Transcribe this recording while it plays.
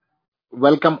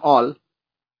welcome all.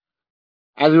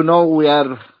 As you know, we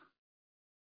are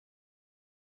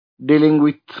dealing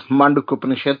with Mandukya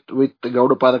Upanishad with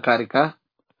Gaudapada Karika.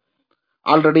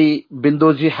 Already,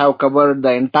 Bindoji have covered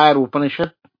the entire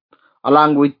Upanishad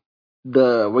along with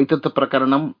the Vaitata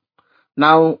Prakaranam.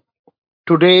 Now,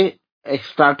 today,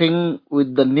 starting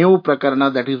with the new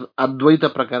Prakarana, that is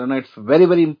Advaita Prakarana, it's very,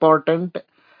 very important.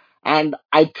 And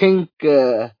I think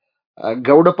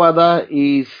Gaudapada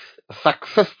is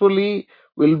successfully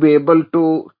will be able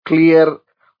to clear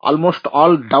almost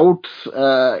all doubts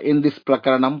in this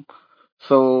Prakaranam.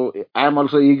 So I am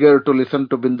also eager to listen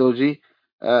to Bindoji.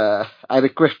 I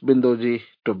request Bindoji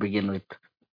to begin with.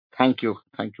 Thank you.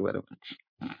 Thank you very much.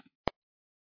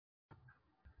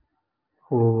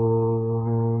 ॐ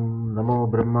नमो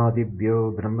ब्रह्मादिभ्यो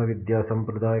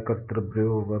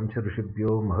ब्रह्मविद्यासम्प्रदायकर्तृभ्यो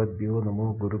वंशऋषिभ्यो महद्भ्यो नमो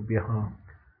गुरुभ्यः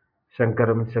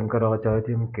शङ्करं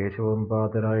शङ्कराचार्यं केशवं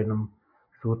बादरायणं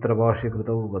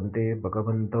सूत्रभाष्यकृतौ वन्दे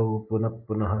भगवन्तौ पुनः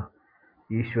पुनः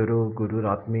ईश्वरो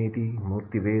गुरुरात्मेति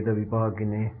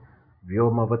मूर्तिभेदविभागिने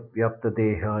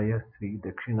व्योमवद्व्याप्तदेहाय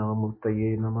श्रीदक्षिणामूर्तये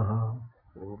नमः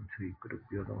ॐ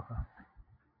श्रीगुरुभ्यो नमः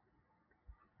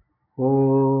ॐ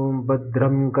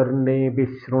भद्रं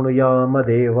कर्णेभिः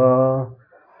शृणुयामदेवा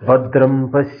भद्रं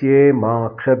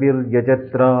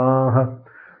पश्येमाक्षभिर्यजत्राः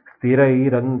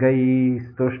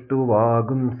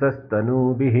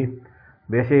स्थिरैरङ्गैस्तुष्टुवागुंसस्तनूभिः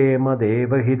व्यशेम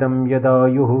देवहितं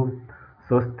यदायुः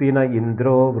स्वस्ति न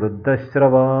इन्द्रो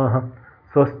वृद्धश्रवाः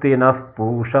स्वस्ति नः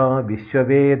पूषा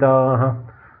विश्ववेदाः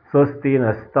स्वस्ति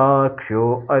नस्ताक्ष्यो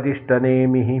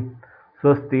अरिष्टनेमिः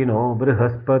स्वस्ति नो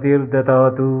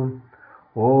बृहस्पतिर्ददातु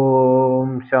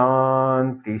ॐ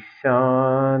शान्ति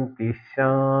शान्ति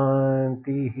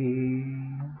शान्तिः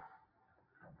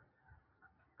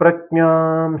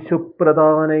प्रज्ञां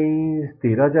सुप्रदानैः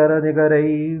स्थिरचरनिकरैः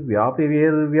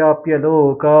व्यापिभिर्व्याप्य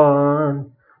लोकान्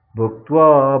भुक्त्वा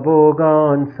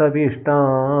भोगान्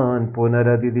सविष्टान्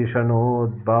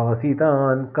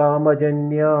पुनरदिदिशनोद्भासितान्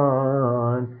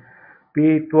कामजन्यान्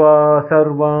पीत्वा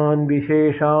सर्वान्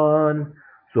विशेषान्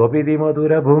स्वपिति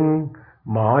मधुरभुङ्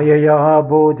मायया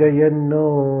भोजयन्नो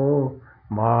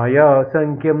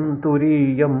मायासङ्ख्यं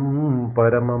तुरीयं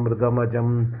परममृतमजं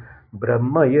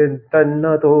ब्रह्म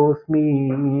यत्तन्नतोऽस्मि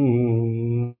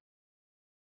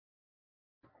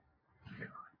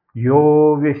यो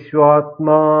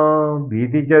विश्वात्मा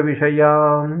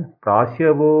विदिजविषयान्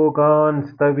प्रास्यभोगान्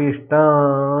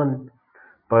स्तविष्टान्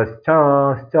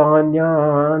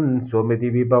पश्चाश्चान्यान् स्वमिति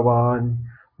विभवान्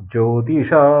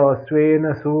ज्योतिषा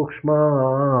स्वेन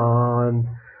सूक्ष्मान्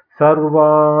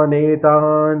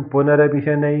सर्वानेतान्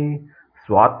पुनरभिशनै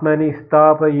स्वात्मनि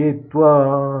स्थापयित्वा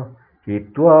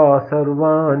हित्वा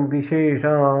सर्वान्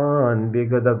विशेषान्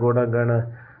विगतगुणगण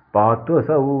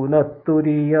पात्वसौ न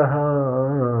तुरीयः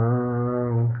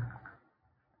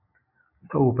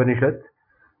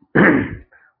उपनिषत्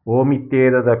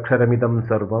ओमित्येतदक्षरमिदं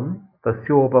सर्वं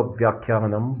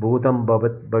तस्योपव्याख्यानं भूतं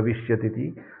भविष्यतीति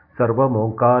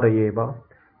सर्वमोङ्कार एव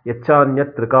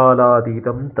यच्चान्यत्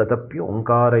त्रिकालातीतं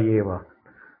तदप्योङ्कार एव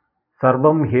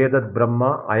सर्वं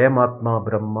ह्येतद्ब्रह्म अयमात्मा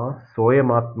ब्रह्म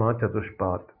सोऽयमात्मा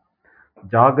चतुष्पात्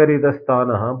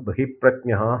जागरितस्थानः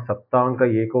बहिःप्रज्ञः सप्ताङ्क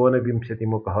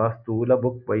एकोनविंशतिमुखः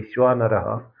स्थूलभुक् वैश्वानरः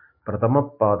प्रथमः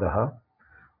पादः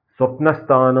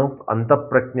स्वप्नस्थानो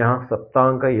अन्तःप्रज्ञः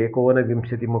सप्ताङ्क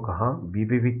एकोनविंशतिमुखः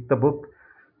विविक्तभुक्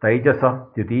तैजसः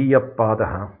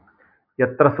द्वितीयपादः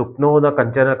यत्र सुप्नो न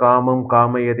कञ्चन कामं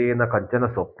कामयते न कञ्चन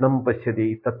स्वप्नं पश्यति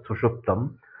तत् सुषुप्तं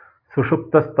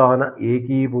सुषुप्तस्थान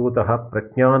एकीभूतः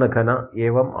प्रज्ञानघन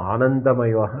एवम्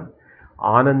आनन्दमयः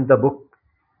आनन्दभुक्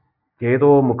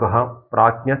चेतोमुखः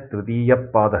प्राज्ञः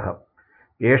तृतीयपादः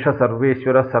एष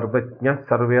सर्वेश्वर सर्वज्ञ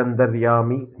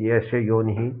सर्वेऽन्तर्यामी एष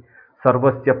योनिः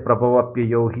सर्वस्य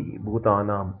प्रभवप्ययो हि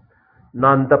भूतानां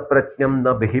नान्तप्रज्ञं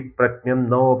न बहिःप्रज्ञं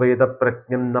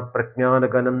नोवेदप्रज्ञं न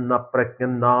प्रज्ञानगणं न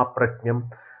प्रज्ञं नाप्रज्ञम्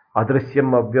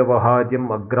अदृश्यम्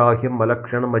अव्यवहार्यम् अग्राह्यम्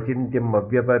अलक्षणम् अचिन्त्यम्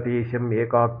अव्यपदेशम्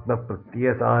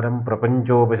एकात्मप्रत्ययसारं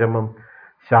प्रपञ्चोपशमं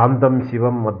शान्तं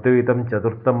शिवम् अद्वैतं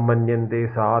चतुर्थं मन्यन्ते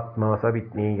स आत्मा स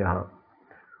विज्ञेयः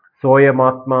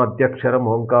सोऽयमात्मा अध्यक्षरम्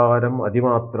ओङ्कारम्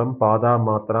अधिमात्रं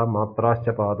पादामात्रा मात्राश्च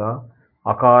पादा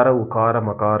अकार उकार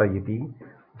मकार इति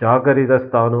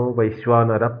जागरितस्थानो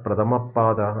वैश्वानर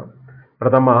प्रथमपादः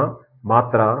प्रथमा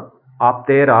मात्रा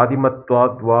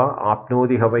आप्तेरादिमत्वाद् वा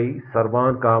आप्नोति ह वै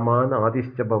सर्वान् कामान्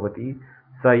आदिश्च भवति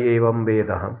स एवं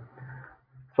वेदः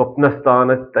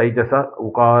स्वप्नस्थानतैजस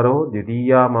उकारो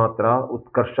द्वितीया मात्रा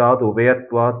उत्कर्षाद्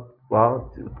उभयत्वात् वा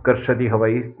उत्कर्षति ह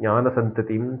वै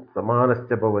ज्ञानसन्ततिं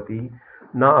समानश्च भवति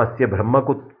न अस्य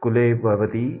ब्रह्मकुले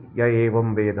भवति य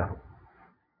एवं वेदः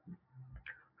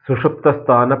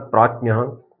सुषुप्तस्थानप्राज्ञः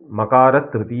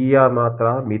makarat tritiya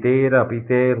matra mitera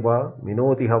apiterva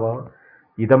minoti hava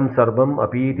idam sarvam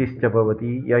apitischa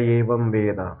bhavati ya evam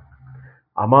veda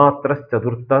अमात्रश्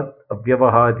चतुर्थात्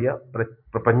अव्यवहार्य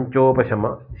प्रपञ्चोपशम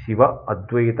शिव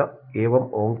अद्वैत एवम्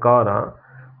ओङ्कार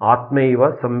आत्मैव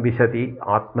संविशति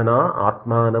आत्मना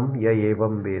आत्मानं य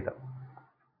एवं वेद.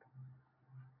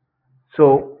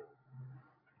 So,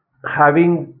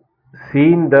 having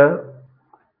seen the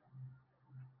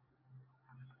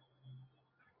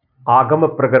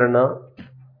Agama Prakarana,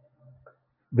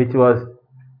 which was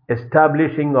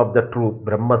establishing of the truth,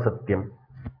 Brahma Satyam,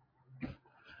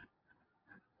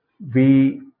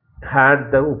 we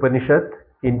had the Upanishad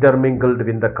intermingled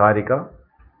with the Karika,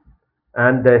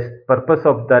 and the purpose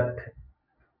of that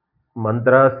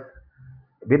mantras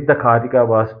with the Karika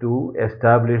was to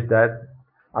establish that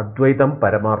Advaitam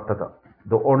Paramarthata.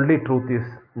 The only truth is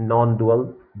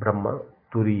non-dual, Brahma,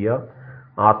 Turiya,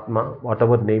 Atma,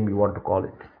 whatever name you want to call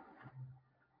it.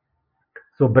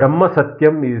 So Brahma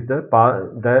Satyam is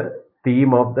the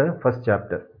theme of the first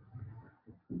chapter.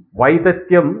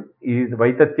 Vaitatya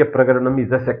Prakaranam is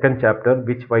the second chapter,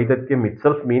 which Vaitatyam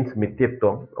itself means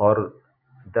Mithyatvam or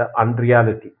the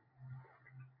unreality.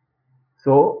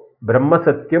 So Brahma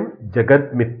Satyam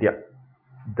Jagat Mithya,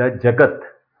 the Jagat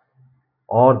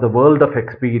or the world of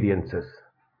experiences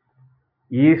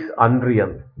is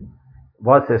unreal,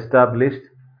 was established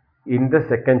in the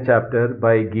second chapter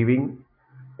by giving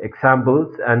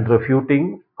examples and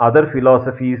refuting other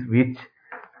philosophies which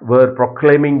were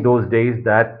proclaiming those days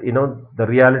that the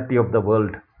reality of the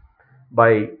world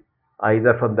by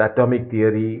either from the atomic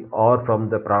theory or from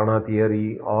the prana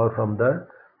theory or from the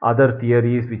other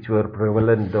theories which were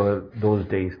prevalent those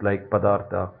days like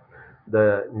Padartha,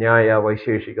 the Nyaya,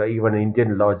 Vaisheshika, even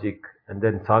Indian logic, and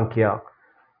then Sankhya,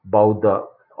 Bauddha.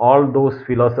 All those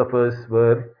philosophers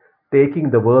were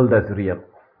taking the world as real.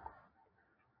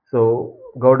 So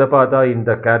Gaudapada in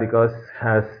the Karikas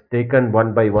has taken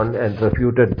one by one and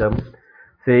refuted them,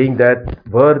 saying that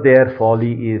where their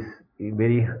folly is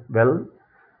very well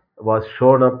was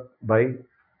shown up by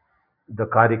the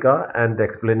Karika and the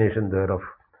explanation thereof.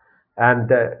 And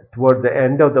toward the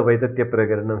end of the Vaitatya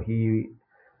Prakaranam, he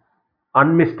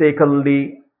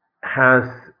unmistakably has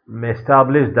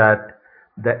established that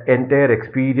the entire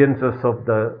experiences of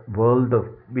the world, of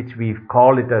which we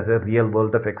call it as a real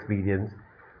world of experience,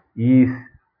 is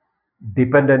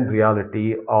dependent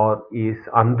reality or is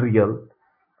unreal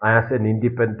as an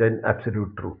independent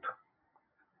absolute truth.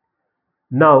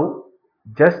 Now,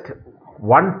 just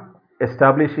one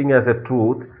establishing as a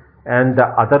truth and the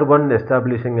other one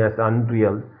establishing as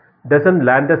unreal doesn't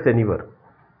land us anywhere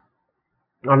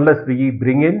unless we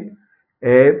bring in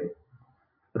a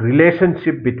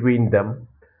relationship between them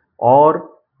or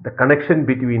the connection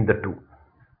between the two.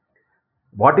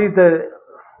 What is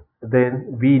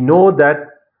then we know that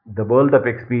the world of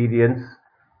experience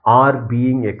are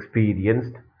being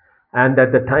experienced, and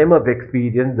at the time of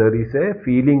experience there is a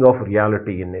feeling of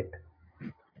reality in it.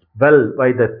 Well,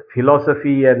 by the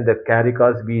philosophy and the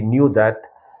Karikas, we knew that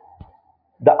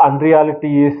the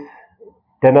unreality is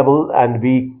tenable and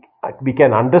we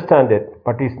can understand it,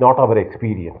 but it's not our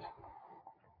experience.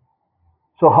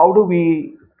 So how do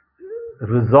we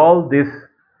resolve this?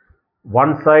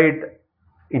 One side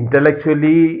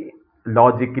intellectually,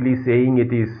 logically saying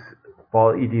it is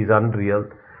unreal.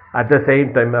 At the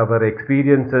same time, our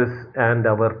experiences and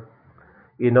our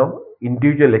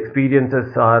individual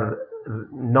experiences are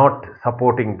not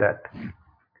supporting that.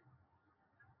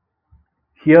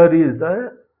 Here is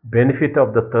the benefit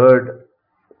of the third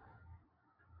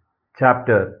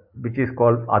chapter, which is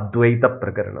called Advaita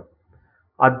Prakaranam.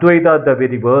 Advaita, the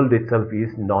very world itself, is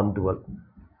non-dual.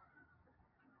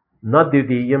 Na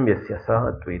dvitiyam yasya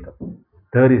sa Advaita.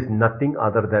 There is nothing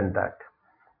other than that.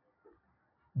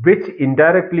 Which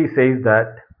indirectly says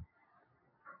that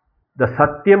the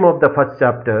Satyam of the first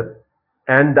chapter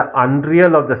and the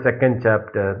unreal of the second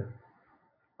chapter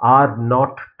are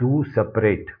not two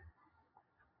separate.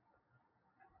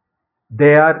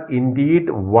 They are indeed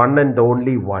one and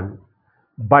only one,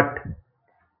 but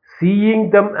seeing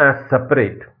them as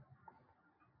separate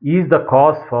is the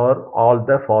cause for all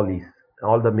the follies,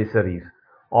 all the miseries,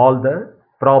 all the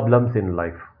problems in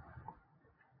life,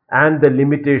 and the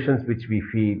limitations which we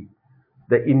feel,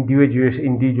 the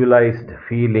individualized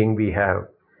feeling we have.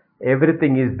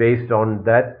 Everything is based on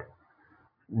that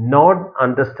non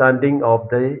understanding of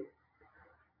the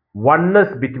oneness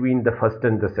between the first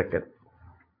and the second.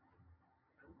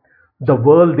 The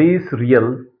world is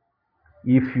real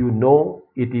if you know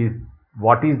it is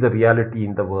what is the reality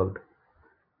in the world.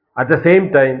 At the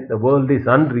same time, the world is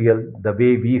unreal the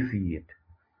way we see it.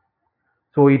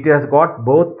 So it has got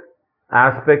both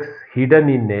aspects hidden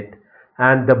in it,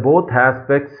 and the both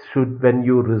aspects should, when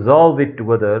you resolve it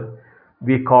together,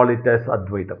 we call it as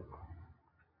Advaita.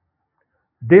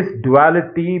 This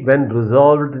duality, when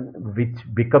resolved, which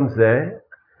becomes a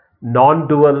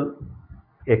non-dual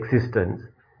existence,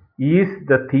 is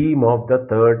the theme of the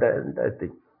third and I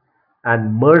think.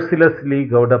 And mercilessly,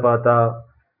 Gaudapada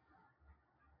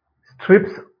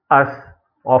strips us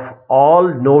of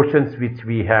all notions which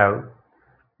we have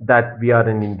that we are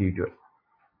an individual.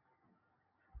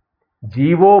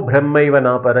 Jivo Brahmaiva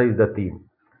Napara is the theme.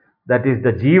 That is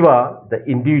the Jiva, the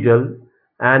individual,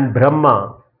 and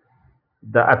Brahma,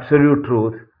 the absolute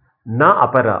truth, na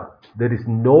apara. There is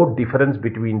no difference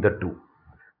between the two.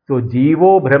 So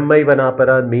Jivo Brahmaiva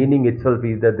Napara meaning itself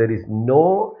is that there is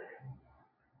no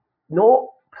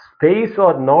space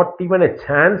or not even a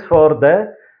chance for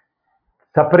the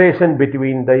separation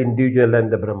between the individual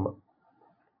and the Brahma,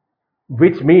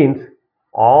 which means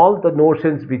all the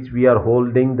notions which we are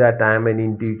holding that I am an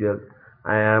individual,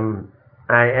 I am,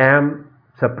 I am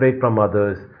separate from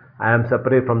others, I am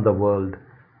separate from the world,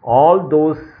 all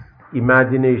those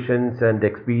imaginations and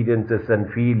experiences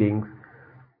and feelings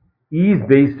is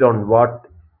based on what,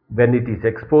 when it is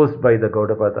exposed by the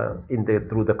Gaudapada in the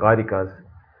through the Karikas,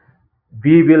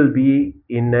 we will be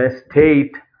in a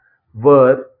state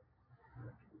where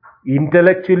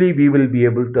intellectually we will be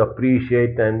able to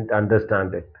appreciate and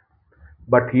understand it.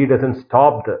 But he doesn't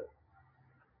stop there.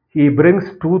 He brings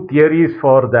two theories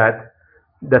for that.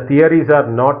 The theories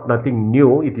are not nothing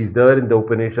new. It is there in the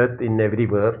Upanishad in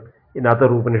everywhere. In other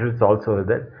Upanishads also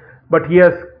there. But he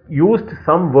has used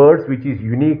some words which is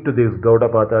unique to this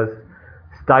Gaudapada's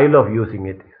style of using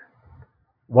it.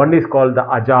 One is called the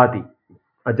Ajati.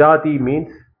 Ajati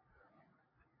means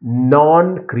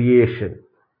non-creation,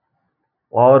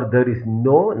 or there is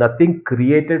nothing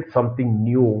created, something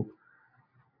new.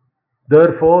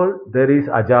 Therefore, there is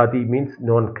Ajati means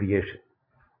non-creation.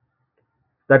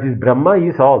 That is, Brahma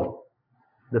is all.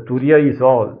 The Turiya is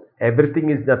all.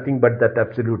 Everything is nothing but that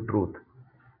absolute truth.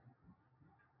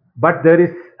 But there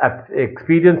is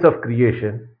experience of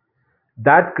creation.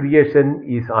 That creation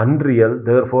is unreal,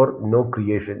 therefore no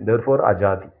creation, therefore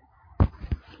Ajati.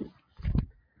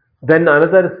 Then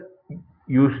another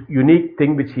unique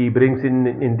thing which he brings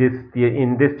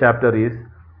in this chapter is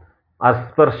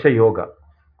Asparsha Yoga.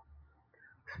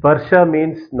 Sparsha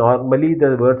means, normally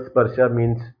the word sparsha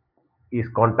means is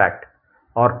contact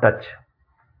or touch.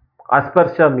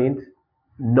 Asparsha means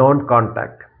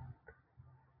non-contact.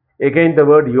 Again, the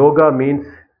word yoga means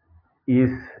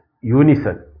is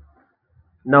unison.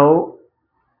 Now,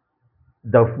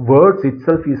 the words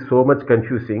itself is so much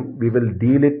confusing. We will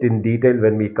deal it in detail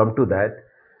when we come to that.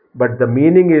 But the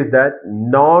meaning is that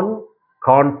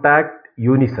non-contact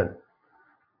unison.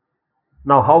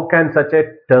 Now, how can such a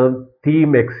term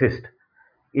theme exist?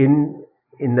 In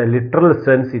a literal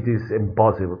sense, it is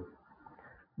impossible.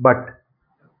 But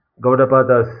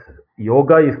Gaudapada's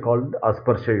yoga is called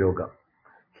Asparsha Yoga.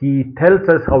 He tells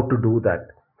us how to do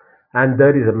that. And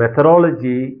there is a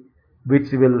methodology which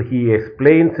he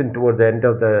explains toward the end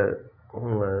of the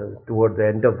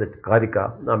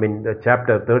Karika, I mean the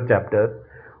third chapter,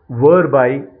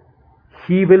 whereby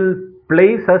he will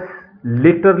place us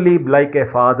literally like a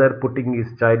father putting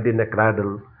his child in a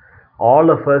cradle, all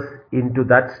of us into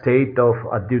that state of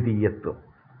Advitiyatva,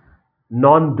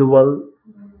 non-dual,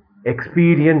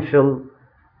 experiential,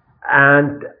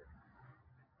 and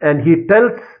he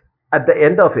tells at the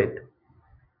end of it,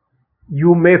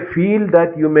 you may feel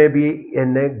that you may be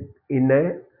in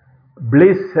a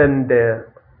bliss and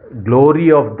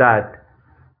glory of that.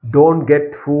 Don't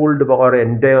get fooled or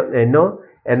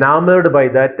enamored by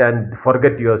that and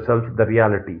forget yourself the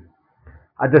reality.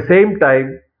 At the same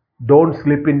time, don't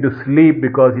slip into sleep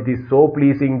because it is so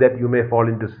pleasing that you may fall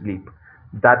into sleep.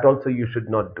 That also you should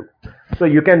not do. So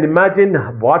you can imagine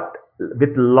what,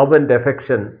 with love and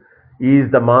affection, is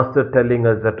the master telling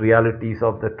us the realities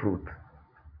of the truth.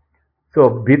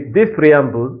 So with this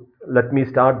preamble, let me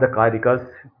start the Karikas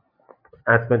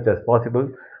as much as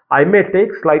possible. I may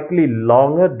take slightly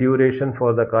longer duration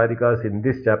for the Karikas in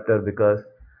this chapter because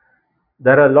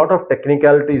there are a lot of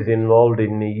technicalities involved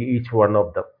in each one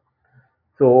of them.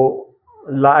 So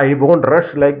I won't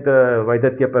rush like the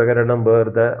Vaidhatya Prakaranam where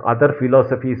the other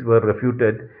philosophies were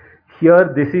refuted. Here,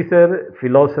 this is a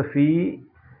philosophy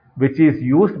which is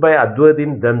used by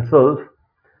Advaitin themselves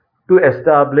to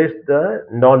establish the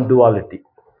non-duality.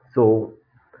 So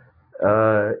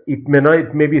it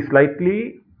may be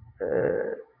slightly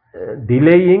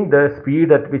delaying the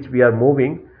speed at which we are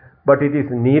moving, but it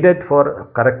is needed for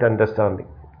correct understanding.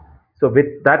 So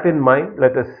with that in mind,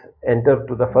 let us enter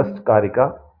to the first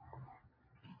Karika.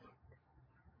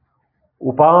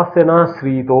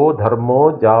 उपासनाश्रितो धर्मो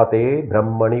जाते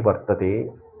ब्रह्मणि वर्तते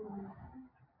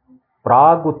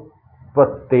प्रागुत्पत्तेरजं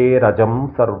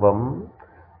सर्वं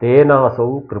तेनासौ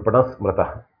कृपणस्मृतः.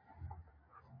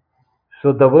 So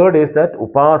the word is that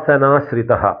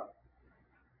upasanashritaha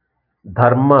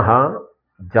dharmaha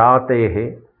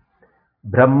jatehe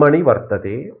brahmani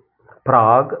vartate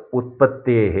prag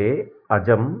utpattehe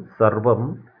ajam sarvam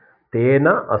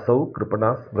tena asau kripana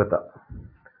smrita.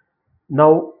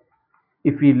 Now,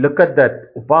 if we look at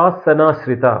that,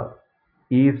 upasanashrita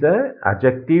is the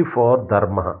adjective for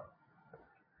dharma.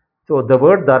 So the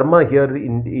word dharma here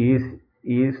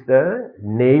is the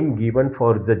name given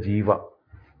for the jiva.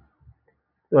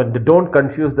 Don't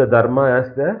confuse the dharma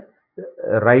as the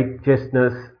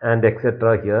righteousness and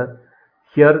etc. here.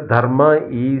 Here dharma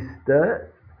is the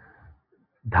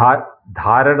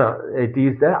dharana. It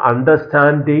is the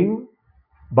understanding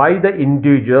by the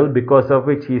individual, because of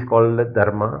which he is called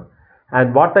dharma.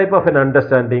 And what type of an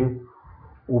understanding?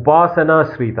 Upasana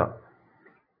shrita.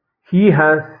 He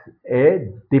has a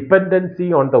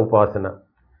dependency on the upasana,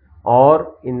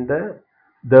 or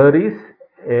there is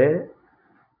a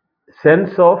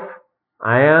sense of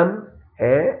I am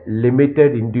a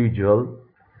limited individual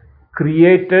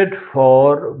created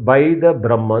by the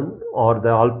Brahman, or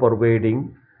the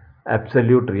all-pervading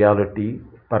absolute reality,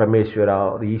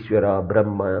 Parameshwara or Ishvara,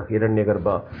 Brahma,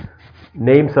 Hiranyagarbha.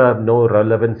 Names are no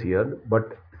relevance here,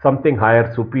 but something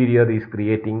higher, superior is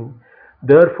creating.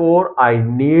 Therefore, I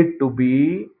need to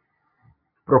be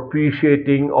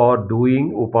propitiating or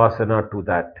doing upasana to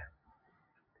that.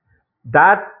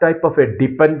 That type of a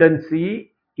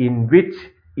dependency in which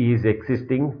is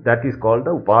existing, that is called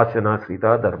the upasana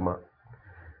srita dharma.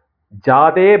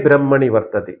 Jate brahmani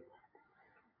vartate.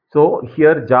 So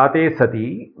here jate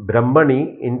sati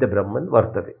brahmani, in the Brahman,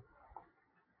 vartate.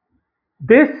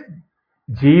 This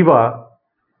jiva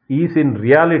is in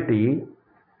reality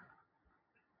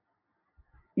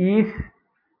is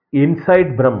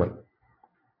inside Brahman.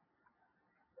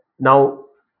 Now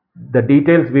the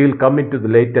details we will come into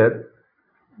later.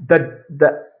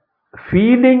 The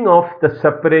feeling of the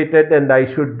separated and I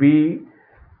should be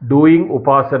doing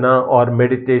upasana or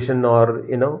meditation or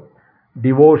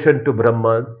devotion to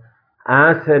Brahman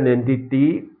as an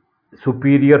entity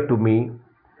superior to me,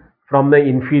 from the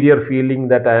inferior feeling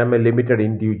that I am a limited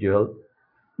individual,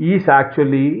 is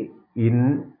actually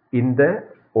in the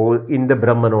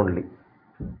Brahman only.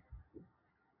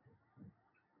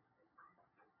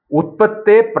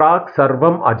 Utpatte prak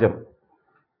sarvam ajam.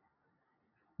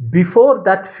 Before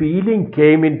that feeling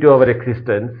came into our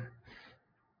existence,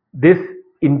 this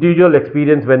individual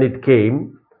experience, when it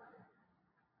came,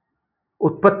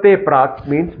 utpatte prak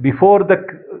means before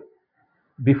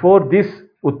this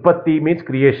utpatti means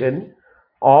creation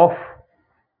of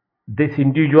this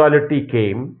individuality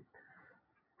came,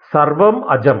 sarvam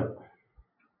ajam,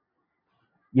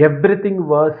 everything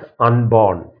was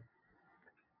unborn.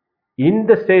 In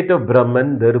the state of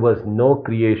Brahman, there was no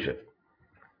creation.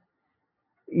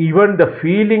 Even the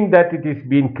feeling that it is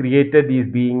being created is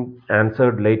being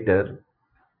answered later.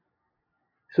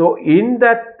 So in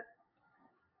that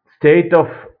state of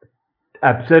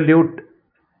absolute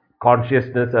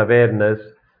consciousness, awareness,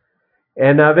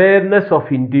 an awareness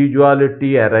of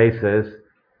individuality arises.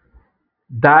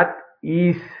 That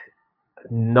is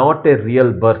not a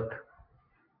real birth.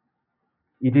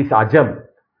 It is ajam.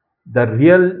 The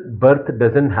real birth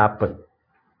doesn't happen.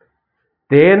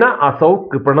 Tena asau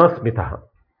kripana smitaha.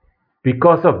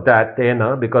 Because of that,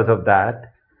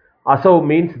 asau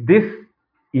means this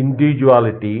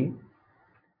individuality.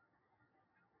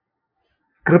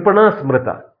 Kripana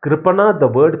smrita. Kripana, the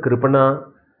word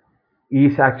kripana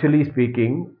is actually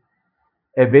speaking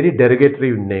a very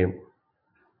derogatory name.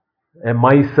 A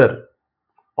miser,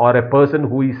 or a person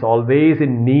who is always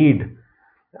in need,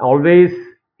 always,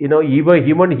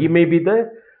 even he may be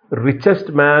the richest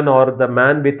man or the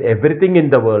man with everything in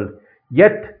the world,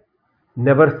 yet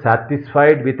never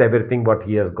satisfied with everything what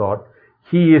he has got.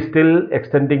 He is still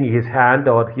extending his hand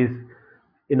or his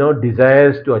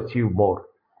desires to achieve more.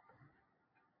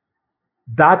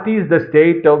 That is the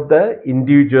state of the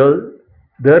individual.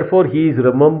 Therefore he is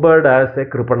remembered as a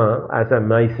kripana, as a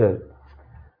miser,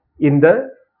 in the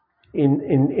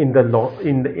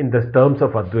terms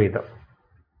of Advaita.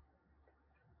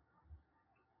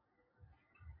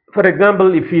 For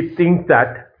example, if we think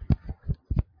that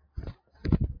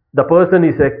the person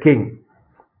is a king,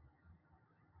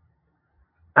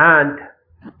 and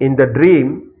in the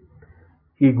dream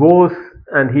he goes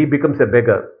and he becomes a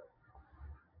beggar,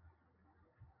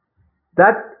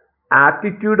 that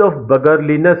attitude of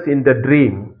beggarliness in the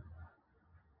dream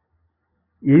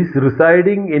is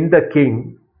residing in the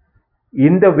king,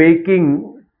 in the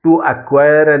waking to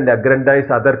acquire and aggrandize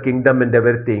other kingdom and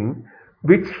everything,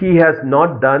 which he has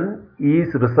not done,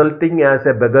 is resulting as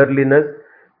a beggarliness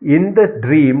in the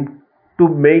dream to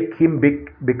make him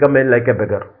become like a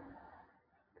beggar.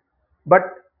 But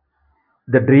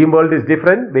the dream world is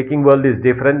different, waking world is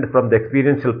different from the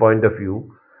experiential point of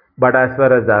view. But as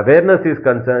far as the awareness is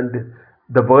concerned,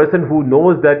 the person who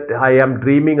knows that I am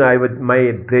dreaming,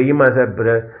 my dream as a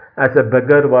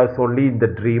beggar was only in the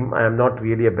dream. I am not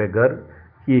really a beggar.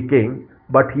 He came,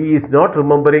 but he is not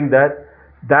remembering that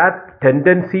that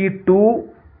tendency to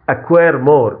acquire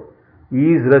more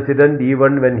is resident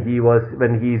even when he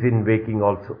is in waking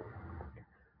also.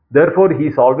 Therefore, he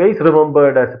is always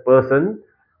remembered as a person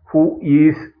who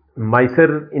is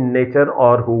miser in nature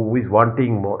or who is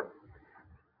wanting more.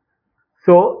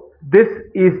 So, this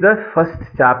is the first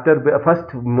chapter,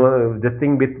 the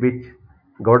thing with which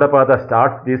Gaudapada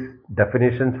starts this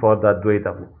definitions for the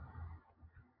Advaita.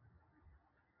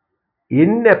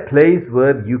 In a place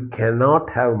where you cannot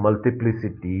have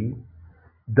multiplicity,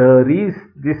 there is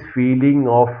this feeling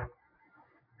of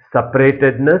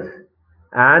separatedness,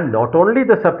 and not only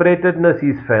the separatedness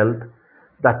is felt,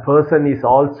 that person is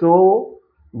also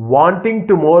wanting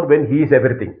to more when he is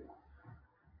everything.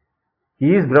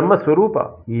 He is Brahma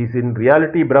Swarupa. He is in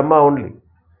reality Brahma only.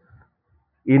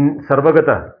 In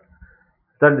Sarvagata,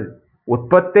 then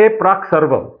Utpatte Prak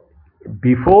Sarvam.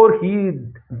 Before he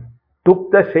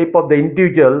took the shape of the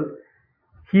individual,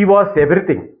 he was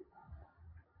everything.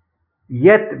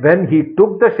 Yet when he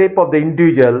took the shape of the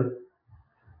individual,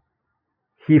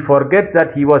 he forgets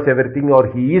that he was everything or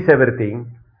he is everything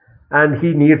and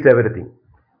he needs everything.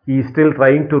 He is still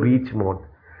trying to reach more.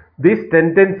 This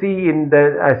tendency in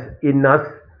us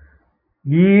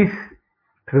is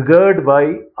triggered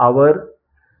by our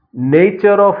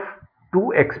nature of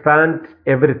to expand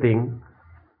everything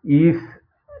is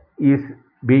is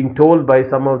being told by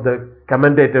some of the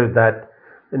commentators that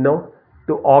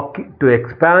to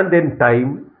expand in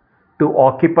time, to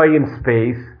occupy in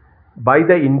space by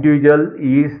the individual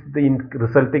is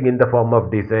resulting in the form of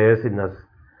desires in us,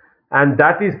 and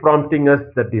that is prompting us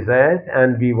the desires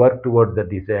and we work towards the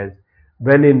desires,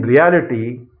 when in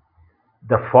reality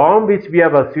the form which we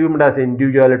have assumed as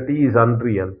individuality is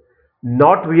unreal,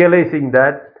 not realizing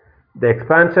that the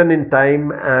expansion in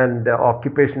time and the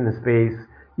occupation in space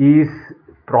is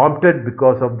prompted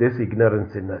because of this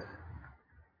ignorance in us.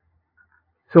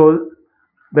 So,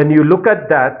 when you look at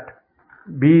that,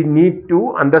 we need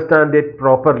to understand it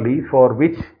properly, for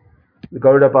which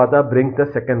Gaudapada brings the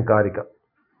second Karika.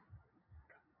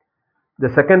 The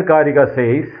second Karika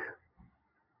says,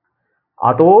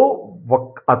 अतो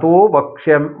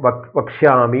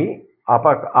वक्ष्यामि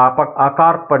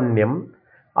अकार्पण्यम्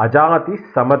अजाति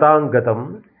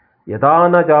समदांगतम् यदा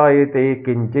न जायते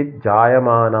किंचित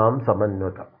जायमानां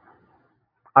समन्वत.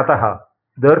 अतः,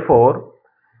 therefore,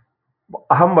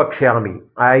 aham vakshyami,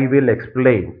 I will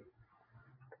explain.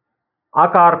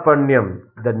 Akarpanyam,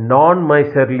 the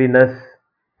non-miserliness.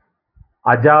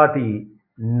 Ajati,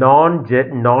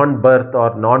 non-birth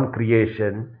or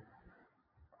non-creation.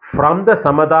 From the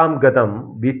samadam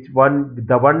gadam,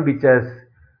 the one which is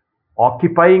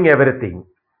occupying everything.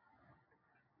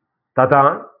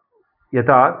 Tata,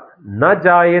 yata, na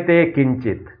jayate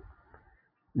kinchit.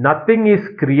 Nothing is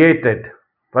created.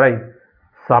 Right?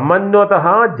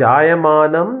 Samannvataha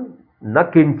jayamanam na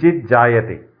kinchit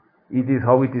jayate. It is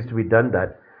how it is to be done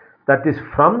that. That is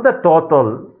from the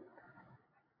total.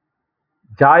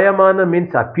 Jayamana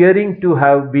means appearing to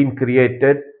have been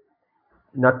created.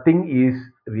 Nothing is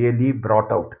really brought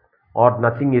out or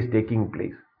nothing is taking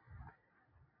place.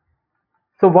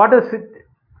 So what does it,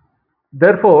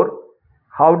 therefore,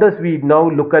 how does we now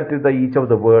look at each of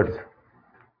the words?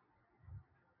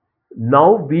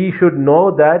 Now we should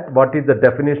know that what is the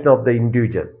definition of the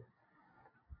individual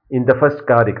in the first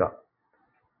Karika.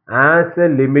 As a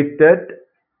limited,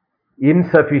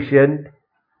 insufficient,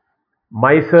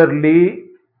 miserly,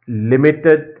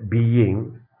 limited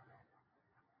being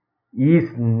is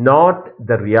not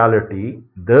the reality.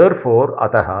 Therefore,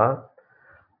 ataha,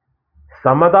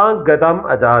 samadang gadam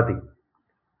ajadi.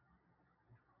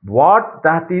 What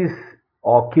that is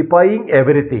occupying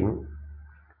everything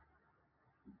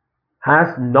has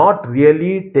not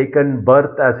really taken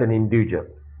birth as an individual.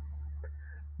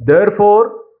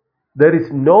 Therefore, there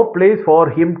is no place for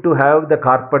him to have the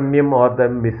karpanyam or the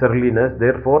miserliness.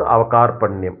 Therefore,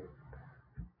 avakarpanyam.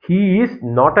 He is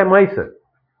not a miser.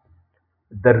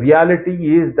 The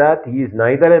reality is that he is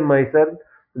neither a miser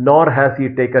nor has he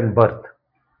taken birth.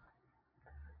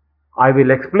 I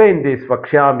will explain this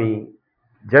Vakshami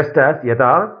just as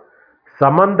yada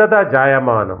samandada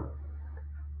jayamanam.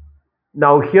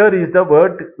 Now here is the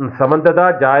word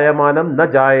Samantada Jayamanam Na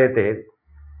Jayate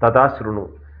Tada Srunu.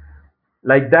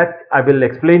 Like that, I will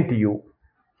explain to you.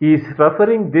 He is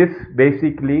referring this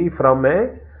basically from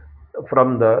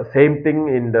the same thing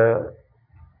in the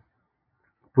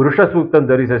Purusha Suktam.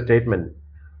 There is a statement: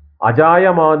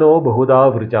 Ajayamano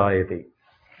Bahuda Vrijayate.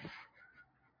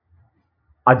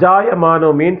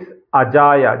 Ajayamano means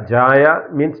Ajaya.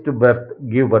 Jaya means to birth,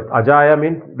 give birth. Ajaya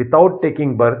means without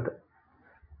taking birth.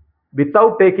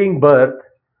 Without taking birth,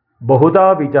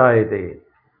 Bahuda Vijayate.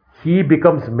 He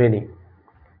becomes many.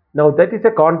 Now that is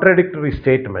a contradictory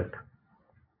statement.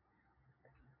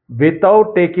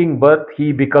 Without taking birth,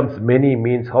 he becomes many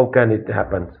means how can it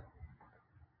happen?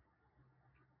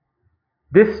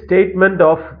 This statement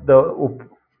of the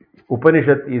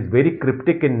Upanishad is very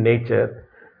cryptic in nature.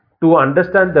 To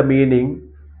understand the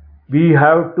meaning, we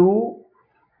have to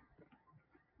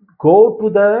go to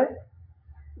the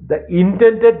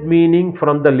intended meaning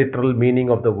from the literal meaning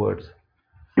of the words.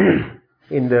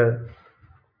 In the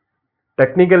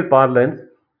technical parlance,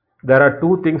 there are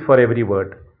two things for every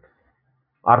word: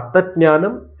 Artha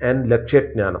and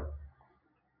Lakshya.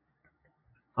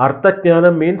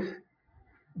 Artha means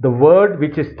the word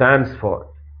which it stands for.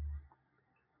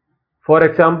 For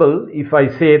example, if I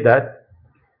say that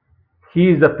he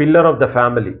is the pillar of the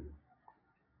family.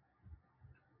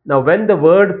 Now, when the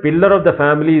word pillar of the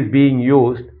family is being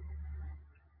used,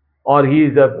 or he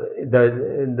is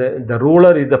the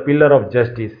ruler is the pillar of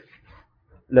justice,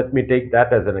 let me take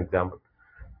that as an example.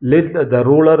 The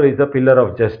ruler is a pillar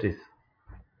of justice.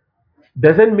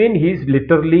 Doesn't mean he is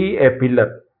literally a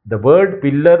pillar. The word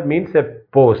pillar means a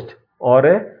post or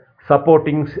a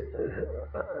supporting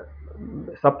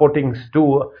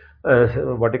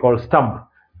what you call stump,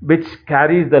 which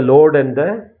carries the load, and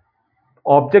the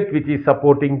object which is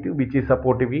supporting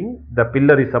the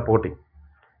pillar is supporting.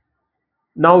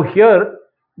 Now here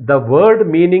the word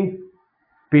meaning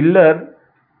pillar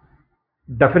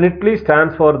definitely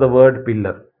stands for the word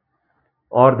pillar,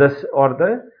 or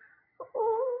the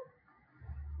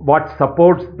what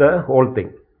supports the whole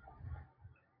thing.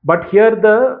 But here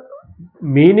the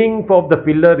meaning of the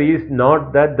pillar is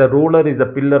not that the ruler is a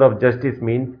pillar of justice,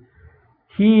 means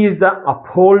he is the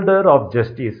upholder of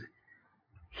justice.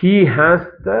 He has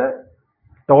the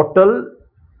total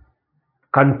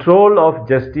control of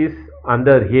justice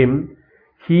under him.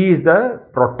 He is the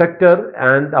protector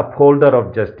and upholder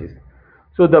of justice.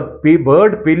 So the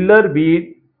word pillar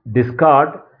we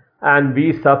discard and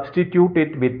we substitute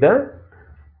it with the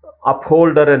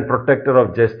upholder and protector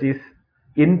of justice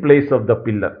in place of the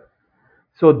pillar.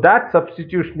 So that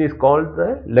substitution is called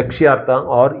the Lakshyartha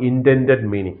or intended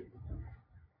meaning.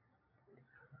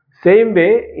 Same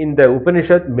way in the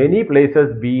Upanishad, many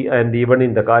places and even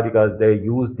in the Karikas, they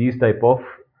use these type of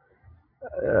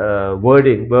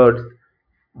words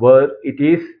where it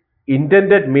is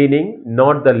intended meaning,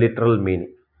 not the literal meaning.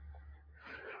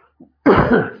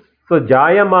 So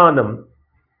Jayamanam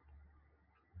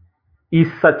is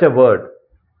such a word.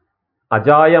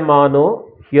 Ajayamano,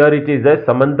 here it is a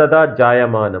Samandada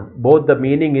Jayamanam. Both the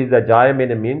meaning is the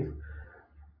Jayamana means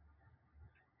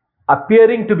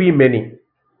appearing to be many,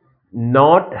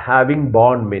 not having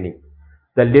born many.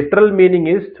 The literal meaning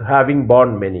is having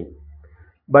born many,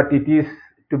 but it is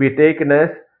to be taken as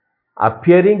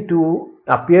appearing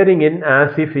in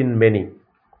as if in many.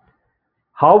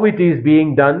 How it is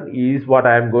being done is what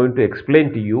I am going to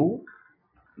explain to you.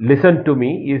 Listen to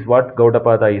me is what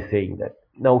Gaudapada is saying that.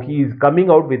 Now he is coming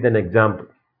out with an example.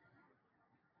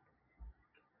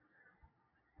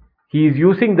 He is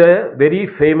using the very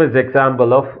famous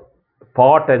example of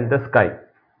pot and the sky.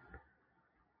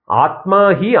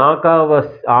 Atma hi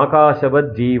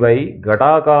akashavad jivai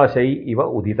gadakashai iva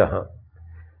uditaha.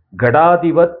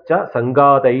 Gadadivat cha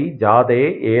sangadai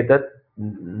jade edat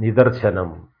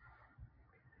nidarshanam.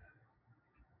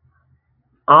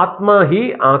 Atma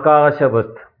hi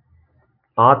akashavat.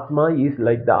 Atma is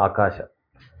like the akasha.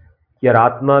 Here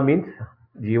Atma means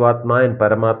Jivatma and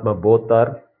Paramatma both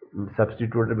are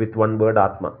substituted with one word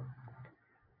Atma.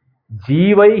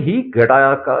 Jivai hi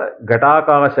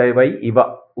gadakashayvai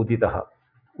iva uditaha.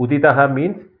 Uditaha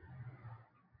means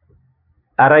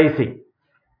arising.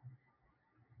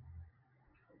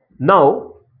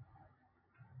 Now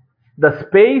the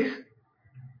space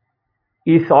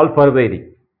is all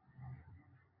pervading.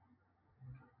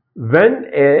 When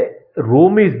a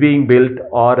room is being built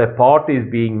or a pot is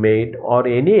being made or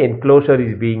any enclosure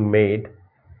is being made,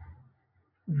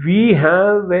 we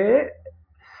have a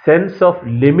sense of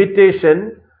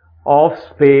limitation of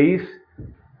space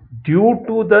due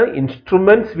to the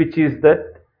instruments which is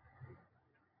that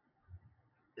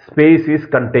space is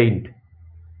contained.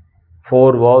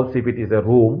 four walls if it is a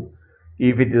room.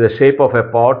 If it is the shape of a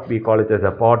pot, we call it as a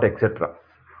pot, etc.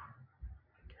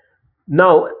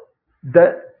 Now,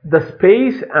 the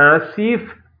space as if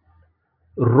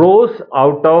rose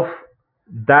out of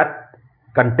that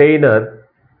container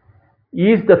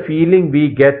is the feeling we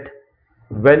get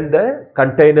when the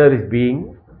container is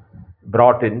being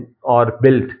brought in or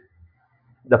built.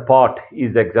 The pot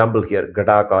is the example here,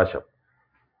 Gadakasham.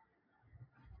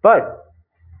 But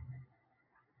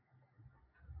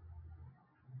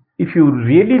if you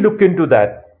really look into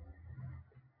that,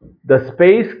 the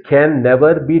space can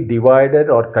never be divided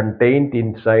or contained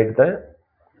inside the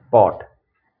pot.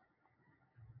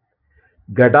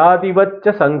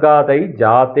 Gadadivaccha sangadai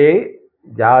jate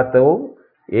jato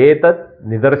etat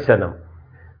nidarshanam.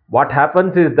 What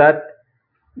happens is that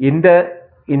in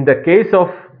the case of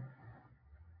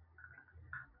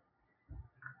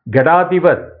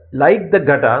Gadadivat, like the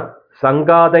Gada,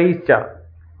 Sangadaicha,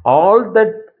 all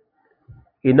that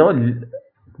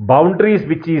boundaries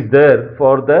which is there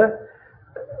for the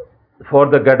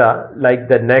Gada, like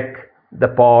the neck, the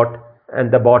pot,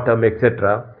 and the bottom,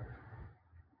 etc.,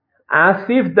 as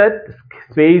if that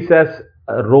space has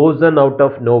risen out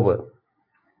of nowhere.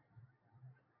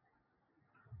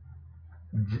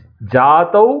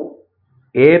 Jatau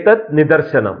etat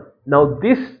nidarshanam. Now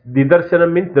this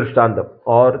nidarshanam means drishtantam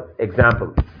or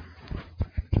example.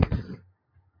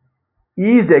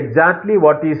 Is exactly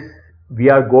what is we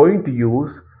are going to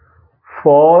use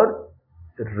for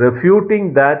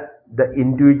refuting that the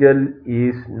individual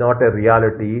is not a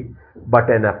reality but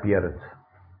an appearance.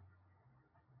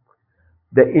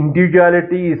 The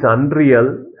individuality is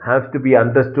unreal has to be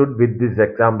understood with this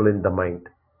example in the mind.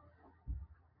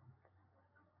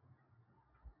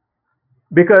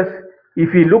 Because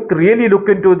if we really look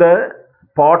into the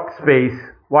pot space,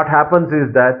 what happens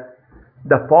is that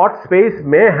the pot space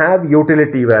may have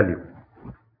utility value.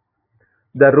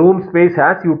 The room space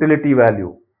has utility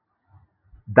value.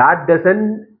 That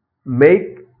doesn't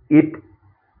make it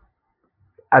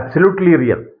absolutely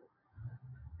real.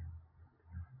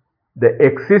 The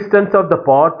existence of the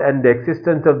pot and the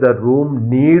existence of the room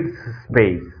needs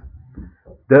space.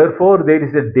 Therefore, there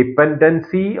is a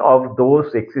dependency of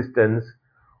those existence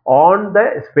on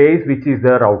the space which is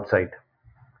there outside.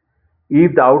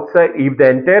 If the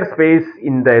entire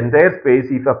space,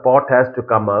 if a pot has to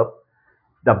come up,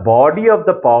 the body of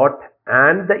the pot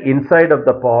and the inside of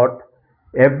the pot,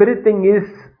 everything is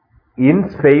in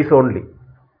space only.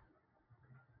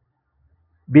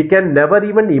 We can never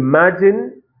even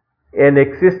imagine an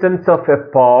existence of a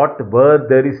pot where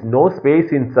there is no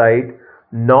space inside,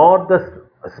 nor the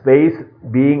space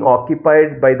being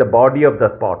occupied by the body of the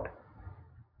pot.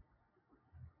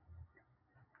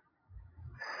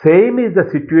 Same is the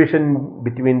situation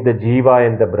between the Jiva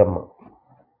and the Brahma,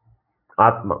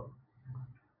 Atma.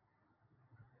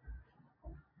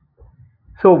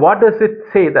 So what does it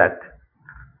say that?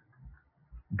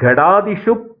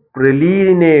 Gadadishu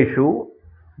pralineshu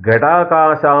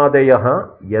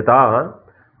gadakashadayah yada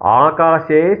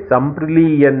akashe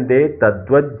sampriliyande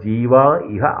tadvad jiva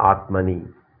iha atmani.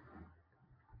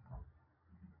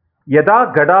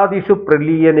 Yada gadadishu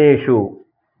praliyaneshu,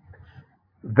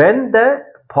 when the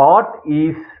pot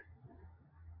is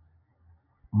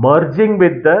merging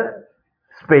with the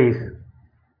space,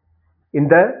 in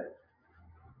the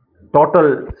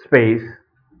total space,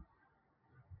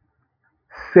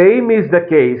 same is the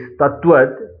case,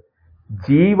 tatvad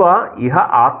jiva iha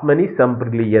atmani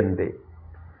sampriliyande.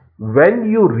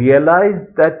 When you realize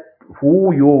that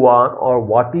who you are or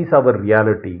what is our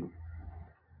reality,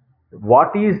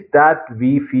 what is that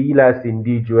we feel as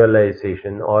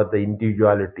individualization or the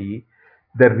individuality,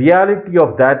 the reality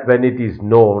of that when it is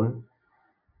known,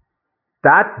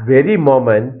 that very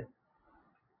moment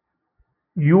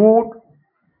you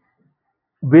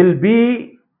will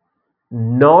be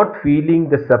not feeling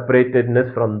the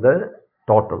separatedness from the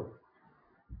total.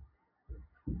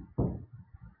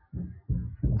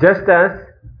 Just as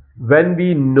when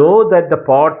we know that the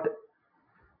pot,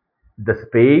 the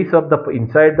space of the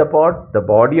inside the pot, the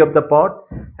body of the pot,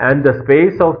 and the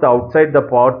space of the outside the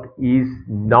pot is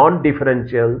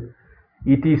non-differential,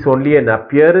 it is only an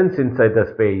appearance inside the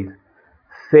space.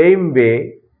 Same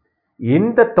way,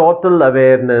 in the total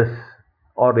awareness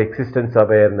or existence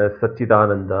awareness,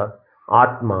 Satchidananda,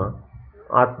 Atma,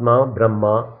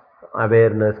 Brahma,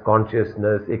 awareness,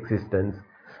 consciousness, existence,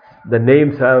 the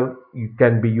names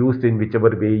can be used in whichever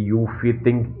way you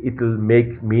think it will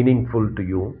make meaningful to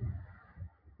you.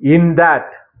 In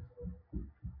that,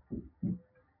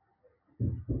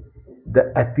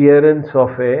 the appearance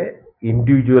of a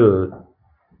individual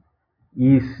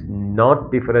is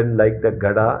not different like the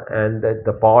gada and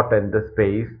the pot and the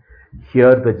space.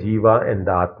 Here the jiva and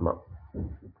the atma.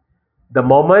 The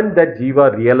moment that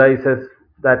jiva realizes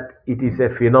that it is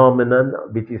a phenomenon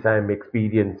which is I am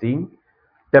experiencing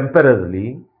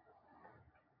temporarily,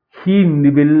 he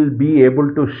will be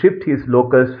able to shift his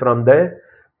locus from the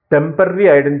temporary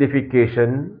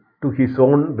identification to his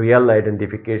own real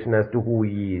identification as to who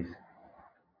he is.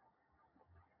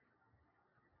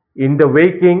 In the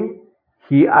waking,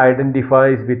 he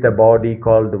identifies with a body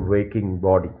called the waking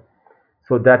body.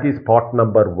 So that is part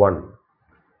number one.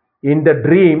 In the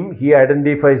dream, he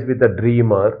identifies with the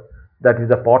dreamer. That is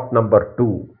the part number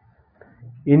two.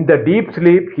 In the deep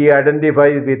sleep, he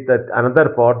identifies with another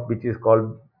part which is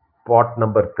called part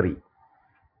number three.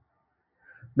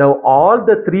 Now, all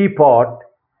the three part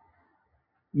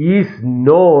is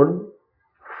known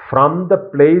from the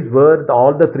place where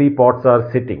all the three parts are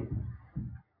sitting.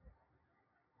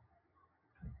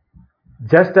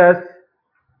 Just as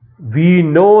we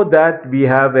know that we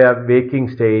have a waking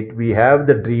state, we have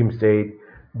the dream state,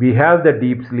 we have the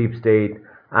deep sleep state.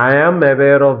 I am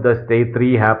aware of the state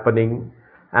 3 happening,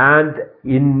 and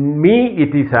in me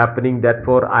it is happening.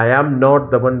 Therefore, I am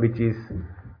not the one which is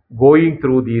going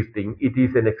through these things. It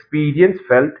is an experience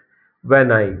felt.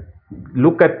 When I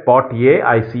look at part A,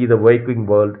 I see the waking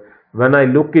world. When I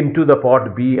look into the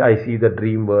part B, I see the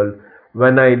dream world.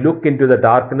 When I look into the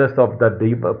darkness of the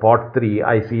deep part 3,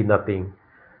 I see nothing.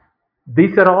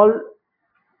 These are all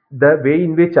the way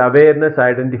in which awareness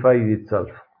identifies itself.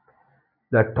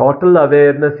 The total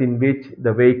awareness in which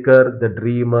the waker, the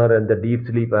dreamer, and the deep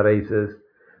sleep arises,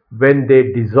 when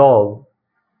they dissolve,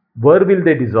 where will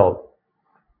they dissolve?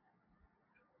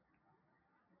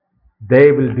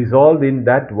 They will dissolve in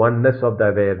that oneness of the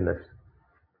awareness.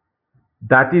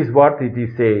 That is what it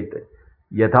is said.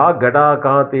 Yatha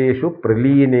gadakateshu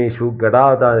pralineshu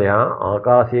gadadaya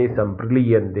akashe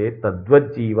sampraliyante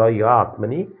tadvajjiva ya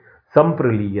atmani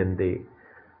sampraliyante.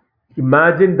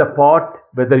 Imagine the pot,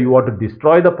 whether you want to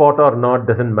destroy the pot or not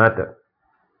doesn't matter.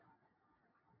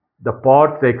 The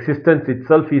pot's existence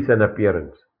itself is an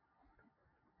appearance.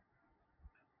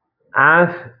 As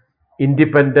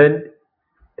independent,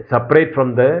 separate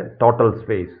from the total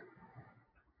space.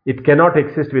 It cannot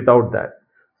exist without that.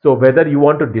 So whether you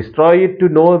want to destroy it to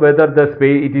know whether the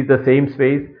space it is the same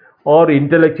space, or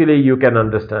intellectually you can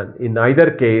understand. In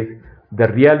either case, the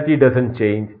reality doesn't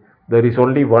change. There is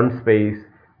only one space.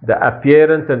 The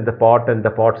appearance and the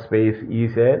pot space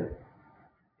is a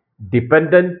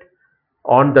dependent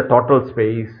on the total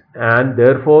space, and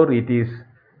therefore it is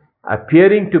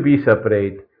appearing to be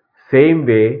separate. Same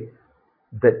way,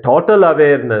 the total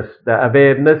awareness, the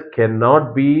awareness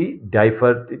cannot be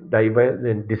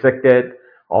dissected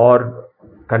or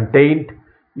contained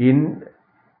in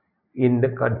the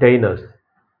containers.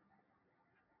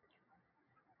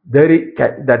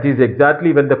 That is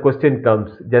exactly when the question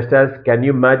comes. Just as, can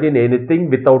you imagine anything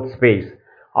without space,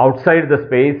 outside the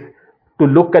space, to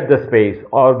look at the space,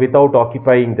 or without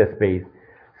occupying the space?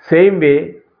 Same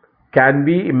way, can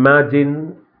we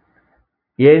imagine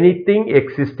anything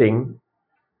existing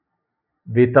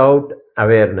without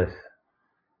awareness?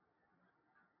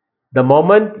 The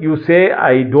moment you say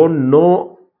I don't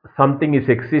know something is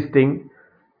existing,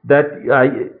 that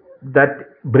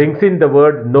brings in the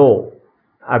word no,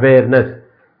 awareness,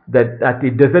 that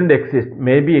it doesn't exist,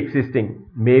 maybe existing,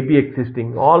 maybe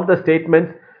existing. All the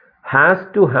statements has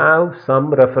to have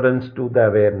some reference to the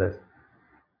awareness.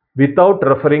 Without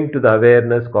referring to the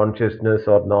awareness, consciousness,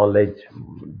 or knowledge,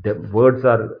 the words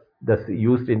are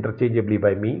used interchangeably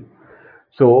by me.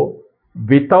 So,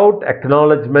 without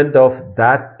acknowledgement of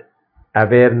that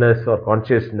awareness or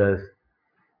consciousness,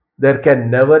 there can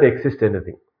never exist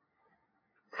anything.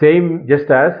 Same,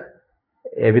 just as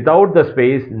without the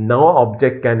space, no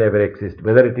object can ever exist.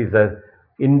 Whether it is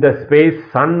in the space,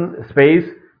 sun space,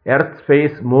 earth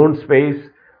space, moon space,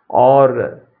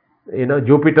 or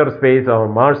Jupiter space or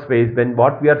Mars space, then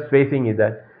what we are spacing is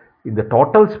that in the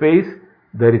total space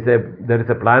there is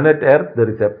a planet Earth, there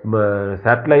is a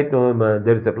satellite,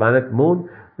 there is a planet Moon,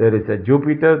 there is a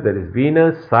Jupiter, there is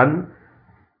Venus, Sun.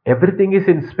 Everything is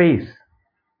in space.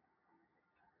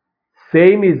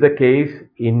 Same is the case.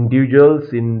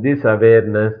 Individuals in this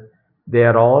awareness, they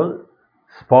are all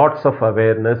spots of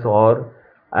awareness, or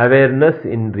awareness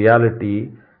in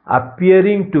reality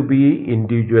appearing to be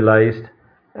individualized,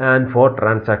 and for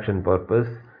transaction purpose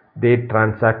they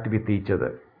transact with each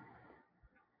other.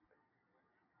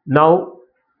 Now,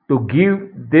 to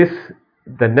give this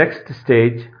the next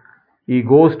stage, he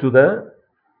goes to the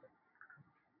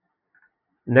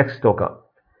next stoka.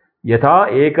 Yatha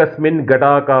ekasmin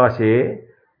gadakashe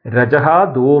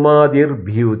Rajaha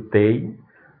Dhomadirbhyute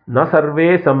na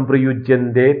sarve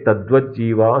samprayujyande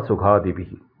tadvajjiva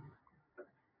sukhadibihi.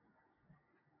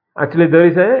 Actually, there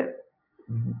is a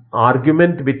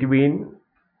argument between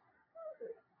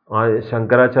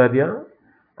Shankaracharya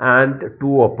and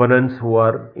two opponents who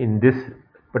are in this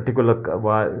particular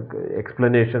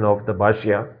explanation of the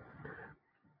Bhashya.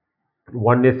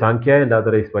 One is Sankhya and the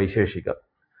other is Vaisheshika,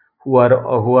 who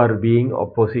are being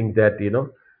opposing that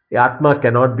the Atma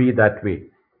cannot be that way,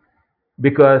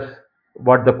 because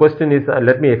what the question is,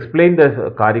 let me explain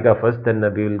the Karika first, then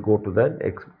we will go to the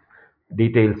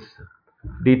details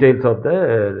details of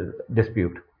the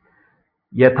dispute.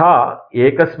 Yatha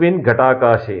ekasmin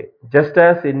ghatakashe, just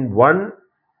as in one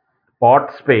pot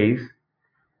space,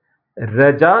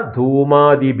 raja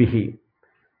dhumadibihi,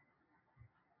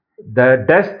 the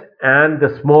dust and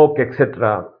the smoke,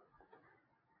 etc.,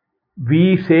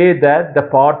 we say that the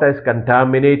pot is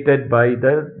contaminated by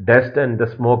the dust and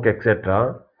the smoke,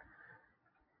 etc.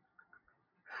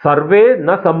 Sarve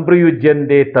na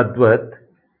samprayujyande tadvat,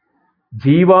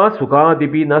 jiva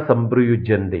sukadibi na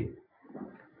samprayujyande.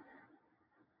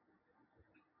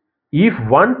 If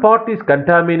one pot is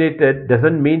contaminated,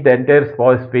 doesn't mean the entire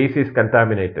space is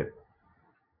contaminated.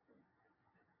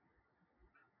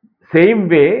 Same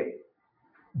way,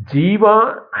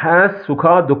 jiva has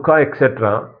sukha, dukkha,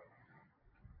 etc.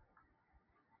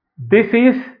 This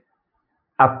is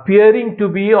appearing to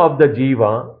be of the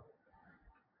jiva,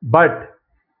 but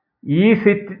is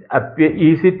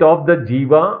it of the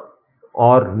jiva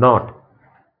or not?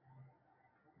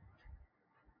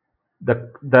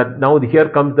 Now here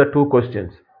comes the two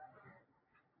questions.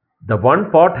 The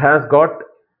one pot has got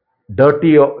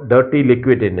dirty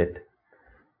liquid in it.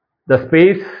 The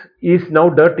space is now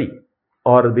dirty,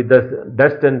 or with the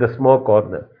dust and the smoke, or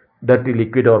the dirty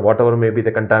liquid, or whatever may be the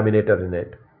contaminator in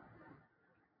it.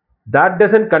 That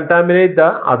doesn't contaminate the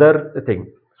other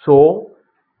thing. So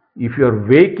if you're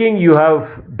waking, you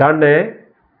have done a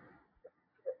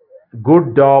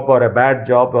good job or a bad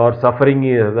job, or suffering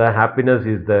is the happiness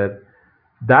is there,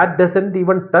 that doesn't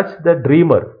even touch the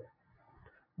dreamer.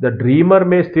 The dreamer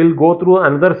may still go through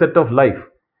another set of life,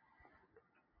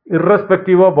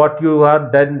 irrespective of what you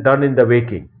have done in the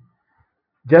waking.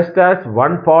 Just as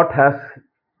one pot has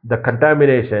the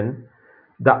contamination,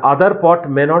 the other pot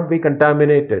may not be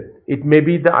contaminated. It may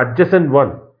be the adjacent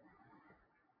one,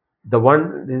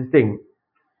 this thing.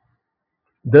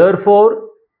 Therefore,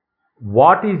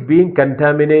 what is being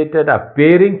contaminated,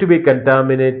 appearing to be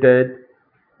contaminated,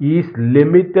 is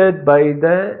limited by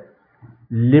the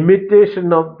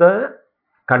limitation of the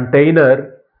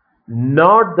container,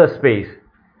 not the space.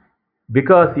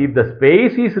 Because if the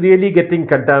space is really getting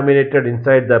contaminated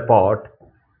inside the pot,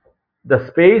 the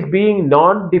space being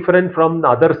non-different from the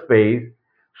other space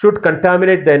should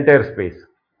contaminate the entire space.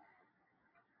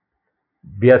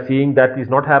 We are seeing that is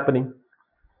not happening.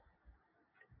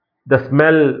 The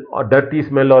smell, or dirty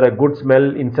smell, or a good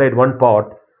smell inside one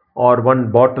pot or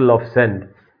one bottle of scent,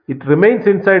 it remains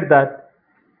inside that.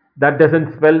 That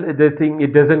doesn't smell the thing,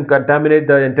 it doesn't contaminate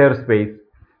the entire space.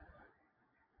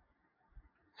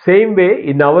 Same way,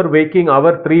 in our waking,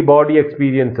 our three body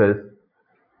experiences,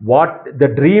 what the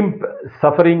dream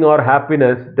suffering or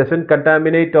happiness doesn't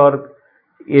contaminate or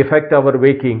affect our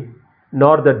waking,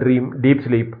 nor the dream deep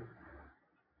sleep.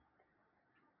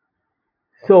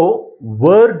 So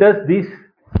where does these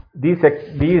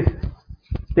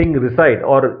thing reside,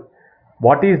 or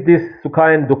what is this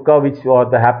sukha and dukkha, which, or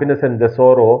the happiness and the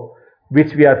sorrow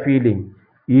which we are feeling?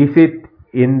 Is it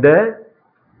in the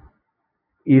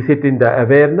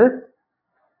awareness,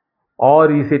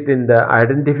 or is it in the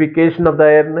identification of the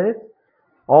awareness,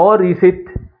 or is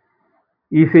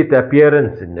it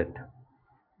appearance in it?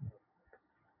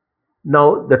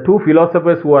 Now the two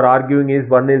philosophers who are arguing is,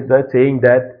 one is saying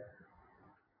that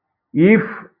if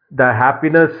the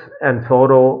happiness and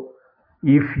sorrow,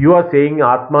 if you are saying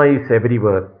Atma is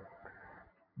everywhere,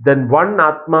 then one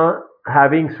Atma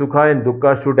having Sukha and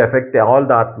Dukkha should affect all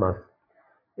the Atmas.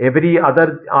 Every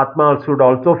other Atma should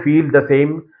also feel the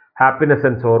same happiness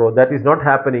and sorrow. That is not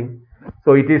happening.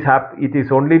 So it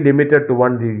is only limited to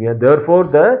one Jiva. Therefore,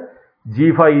 the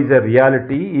Jiva is a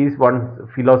reality, is one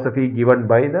philosophy given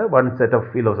by the one set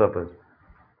of philosophers.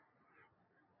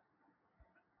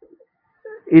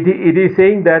 It is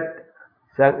saying that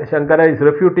Shankara is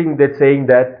refuting that, saying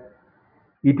that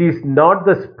it is not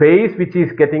the space which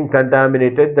is getting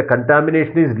contaminated. The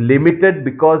contamination is limited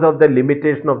because of the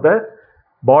limitation of the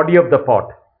body of the pot.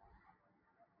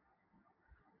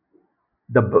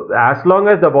 As long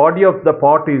as the body of the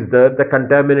pot is there, the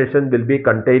contamination will be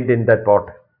contained in that pot.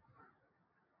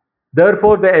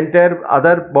 Therefore, the entire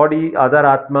other body, other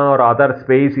Atma or other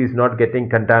space is not getting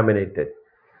contaminated.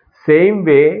 Same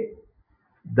way,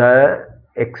 the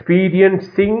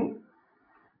experiencing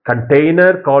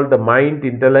container called the mind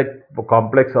intellect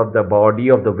complex of the body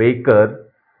of the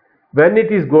waker, when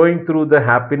it is going through the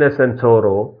happiness and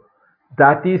sorrow,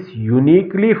 that is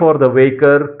uniquely for the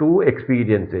waker to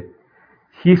experience it.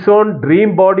 His own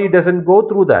dream body doesn't go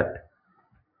through that,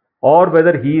 or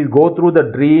whether he go through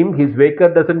the dream, his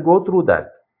waker doesn't go through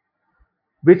that,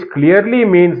 which clearly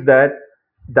means that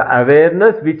the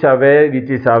awareness which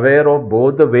is aware of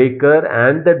both the waker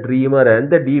and the dreamer and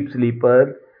the deep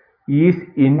sleeper is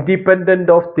independent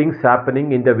of things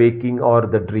happening in the waking or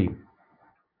the dream.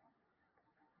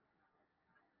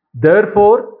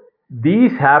 Therefore,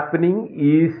 these happening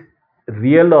is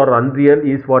real or unreal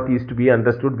is what is to be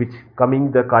understood, which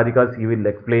coming the Karikas he will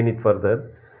explain it further.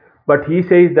 But he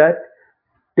says that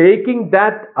taking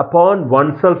that upon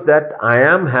oneself, that I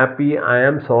am happy, I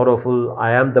am sorrowful,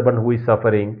 I am the one who is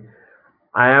suffering,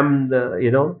 I am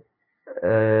the,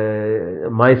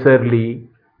 miserly,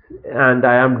 and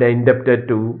I am indebted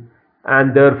to,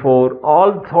 and therefore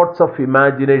all sorts of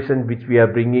imagination which we are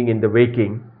bringing in the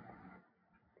waking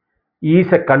is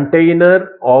a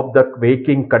container of the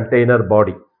waking container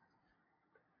body.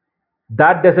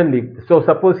 That doesn't leave. So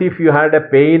suppose if you had a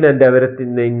pain and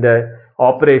everything in the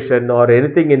operation or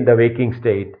anything in the waking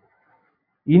state,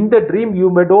 in the dream you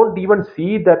may don't even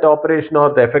see that operation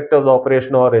or the effect of the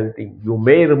operation or anything. You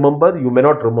may remember, you may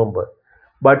not remember.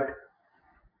 But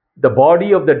the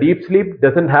body of the deep sleep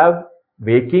doesn't have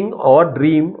waking or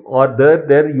dream, or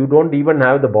there you don't even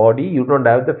have the body, you don't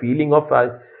have the feeling of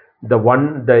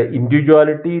the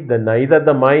individuality, the neither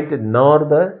the mind nor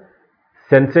the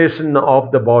sensation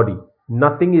of the body,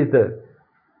 nothing is there.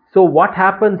 So what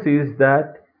happens is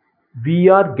that we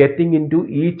are getting into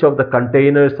each of the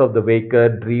containers of the waker,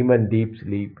 dream and deep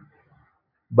sleep,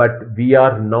 but we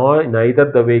are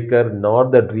neither the waker nor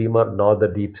the dreamer nor the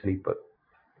deep sleeper.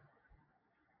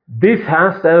 This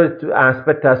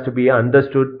aspect has to be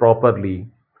understood properly,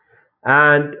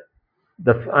 and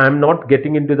I'm not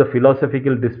getting into the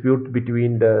philosophical dispute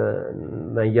between the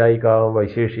Nayayika,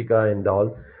 Vaisheshika, and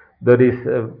all. There is,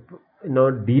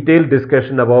 detailed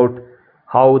discussion about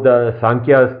how the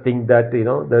Sankhyas think that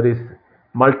there is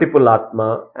multiple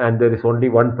Atma and there is only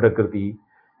one Prakriti,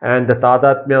 and the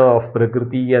Tadatmya of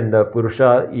Prakriti and the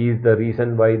Purusha is the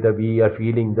reason why we are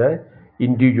feeling the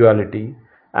individuality.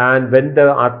 And when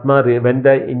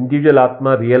the individual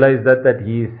Atma realizes that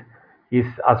his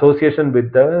association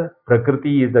with the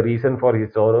Prakriti is the reason for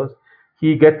his sorrows,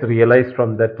 he gets realized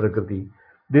from that Prakriti.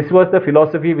 This was the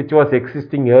philosophy which was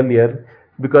existing earlier,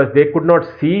 because they could not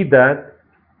see that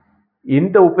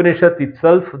in the Upanishad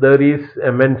itself there is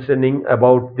a mentioning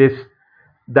about this,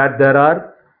 that there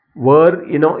are, where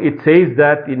it says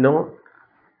that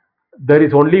there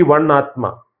is only one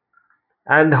Atma,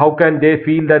 and how can they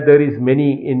feel that there is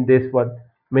many in this one,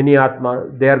 many Atma?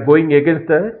 They are going against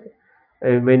the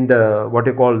in the what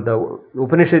you call the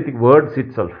Upanishadic words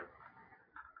itself.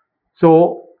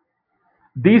 So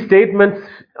these statements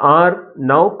are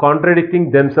now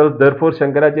contradicting themselves. Therefore,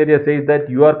 Shankaracharya says that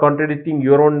you are contradicting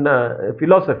your own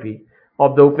philosophy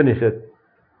of the Upanishad,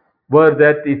 where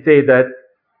that it says that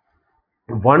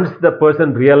once the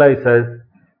person realizes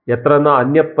yatra na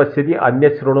anya pashyati anya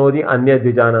shrunodi anya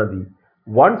vijanadi,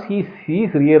 once he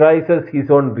sees, realizes his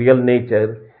own real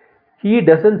nature, he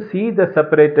doesn't see the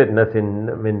separatedness in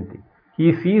anything.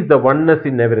 He sees the oneness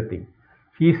in everything.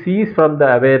 He sees from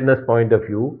the awareness point of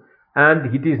view,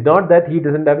 and it is not that he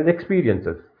doesn't have his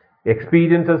experiences.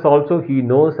 Experiences also he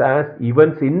knows as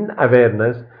events in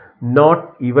awareness,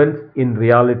 not events in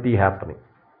reality happening.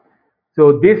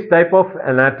 So this type of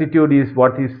an attitude is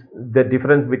what is the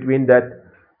difference between that,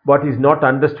 what is not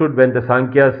understood when the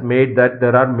Sankhyas made that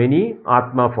there are many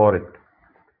Atma for it.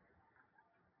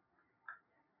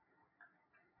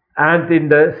 And in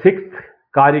the sixth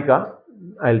Karika,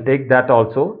 I'll take that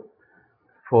also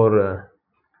for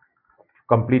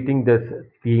completing this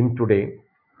theme today.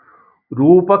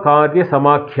 Rupa Karya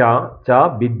Samakhya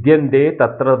cha vidyante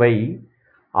tatra vai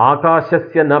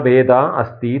akashasya na veda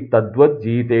asti tadvad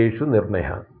jiteshu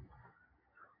nirnaya.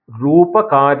 Rupa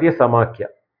Karya Samakhya.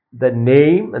 The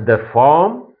name, the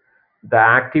form, the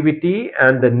activity,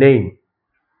 and the name.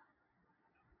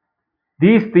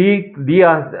 These three, they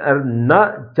are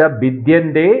na cha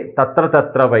vidyante tatra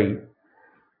tatra vai.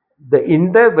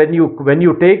 When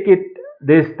you take it,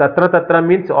 this tatra tatra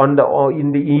means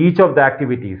in each of the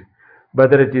activities,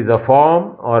 whether it is a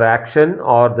form or action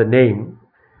or the name,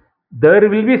 there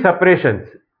will be separations.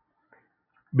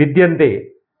 Vidyante,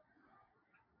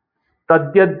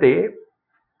 tadyante,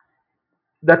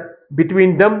 that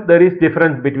between them there is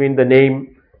difference between the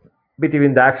name,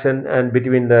 between the action, and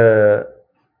between the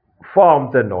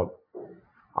forms and all.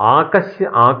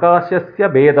 Akashya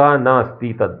bheda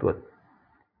nasti tadvat.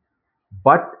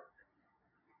 But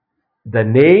the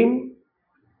name,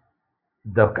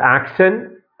 the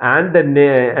action, and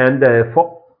the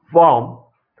form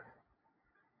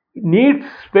needs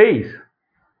space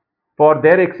for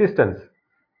their existence.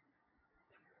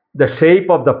 The shape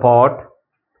of the pot,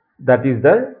 that is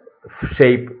the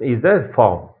shape, is the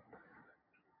form.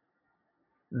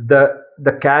 The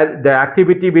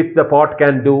activity which the pot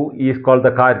can do is called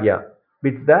the karya,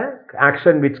 which the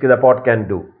action which the pot can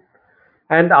do.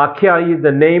 And akhya is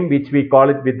the name which we call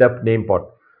it with the name pot.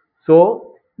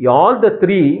 So all the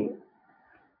three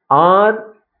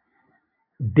are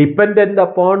dependent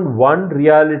upon one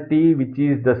reality, which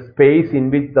is the space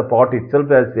in which the pot itself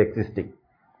is existing.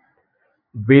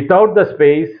 Without the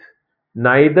space,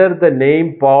 neither the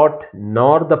name pot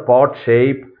nor the pot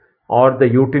shape or the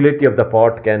utility of the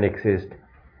pot can exist.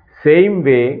 Same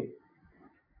way,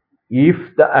 if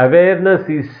the awareness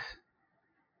is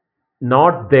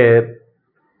not there,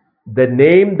 the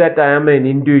name that I am an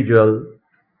individual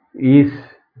is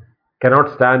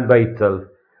cannot stand by itself.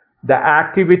 The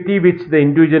activity which the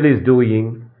individual is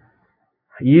doing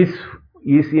is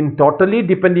in totally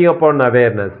depending upon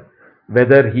awareness.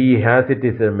 Whether he has it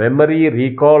is a memory,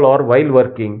 recall, or while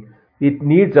working, it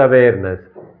needs awareness.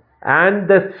 And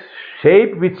the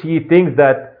shape which he thinks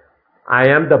that I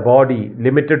am the body,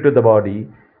 limited to the body,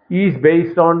 is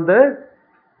based on the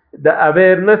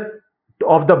awareness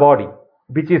of the body,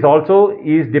 which is also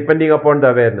is depending upon the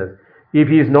awareness. If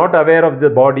he is not aware of the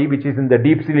body, which is in the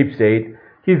deep sleep state,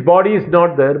 his body is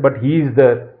not there, but he is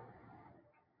there.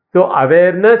 So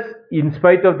awareness, in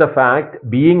spite of the fact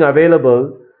being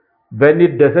available, when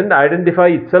it doesn't identify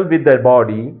itself with the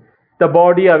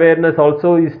body awareness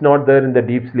also is not there in the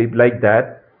deep sleep. Like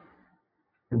that,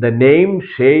 the name,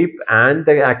 shape, and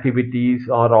the activities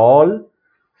are all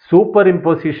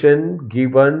superimposition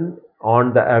given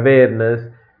on the awareness.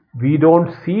 We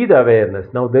don't see the awareness.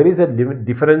 Now there is a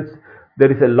difference. There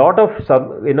is a lot of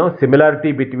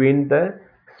similarity between the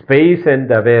space and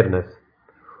the awareness.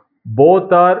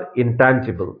 Both are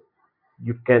intangible.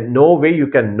 You can no way you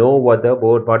can know what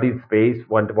is space,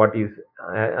 what is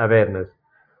awareness.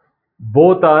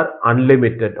 Both are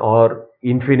unlimited or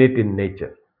infinite in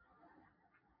nature.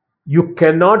 You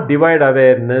cannot divide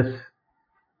awareness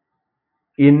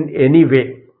in any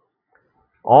way.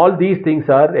 All these things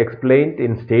are explained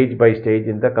in stage by stage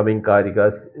in the coming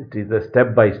karikas. It is a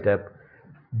step by step.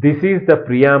 This is the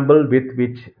preamble with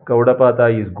which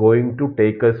Gaudapada is going to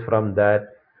take us from that,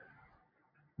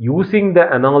 using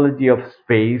the analogy of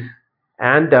space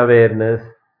and awareness.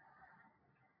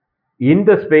 In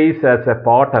the space as a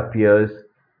pot appears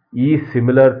is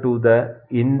similar to the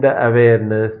in the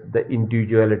awareness, the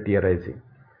individuality arising.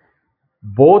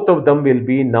 Both of them will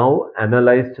be now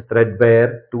analyzed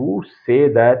threadbare to say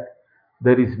that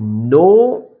there is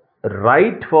no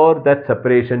right for that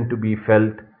separation to be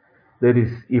felt. There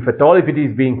is, if at all, if it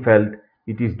is being felt,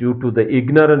 it is due to the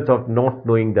ignorance of not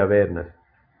knowing the awareness.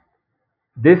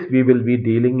 This we will be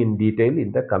dealing in detail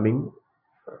in the coming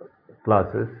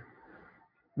classes.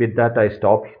 With that, I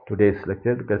stop today's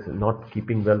lecture because I'm not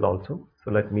keeping well also.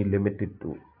 So let me limit it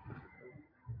to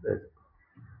this.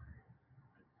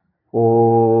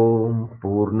 Om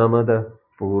Purnamada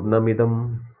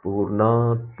Purnamidam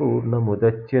Purnat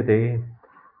Purnamudachyate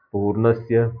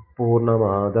Purnasya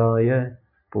Purnamadaya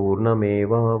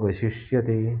Purnameva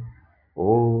Vashishyate.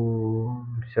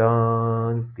 Om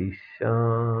Shanti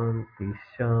Shanti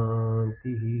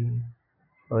Shanti.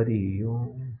 Hari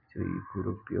Om Shri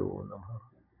Gurubhyo Namaha.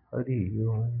 Hari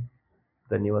Om.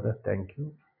 Dhanyawada. Thank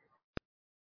you.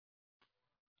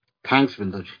 Thanks,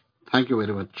 Bindoji. Thank you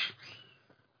very much.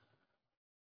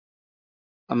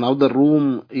 And now the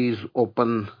room is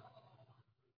open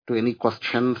to any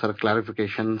questions or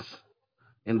clarifications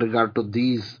in regard to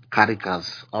these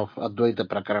karikas of Advaita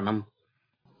Prakaranam.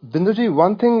 Binduji,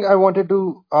 one thing I wanted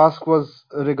to ask was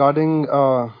regarding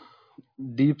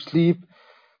deep sleep.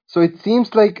 So it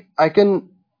seems like I can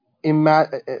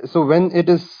imagine. So when it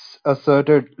is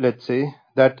asserted, let's say,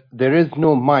 that there is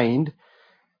no mind,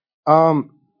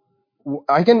 um,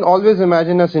 I can always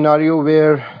imagine a scenario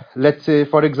where, let's say,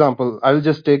 for example, I'll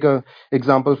just take a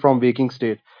example from waking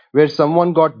state, where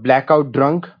someone got blackout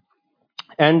drunk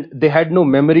and they had no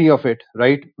memory of it,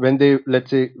 right? When they,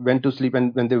 let's say, went to sleep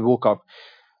and when they woke up,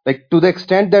 like to the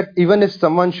extent that even if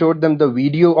someone showed them the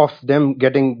video of them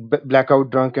getting blackout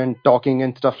drunk and talking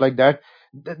and stuff like that,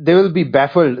 they will be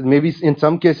baffled. Maybe in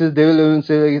some cases they will even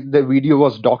say the video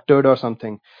was doctored or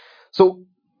something. So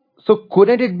so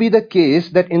couldn't it be the case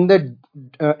that in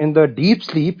the deep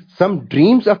sleep some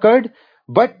dreams occurred,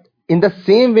 but in the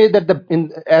same way that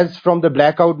as from the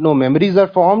blackout no memories are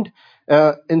formed,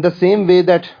 in the same way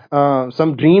that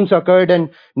some dreams occurred and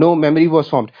no memory was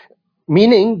formed,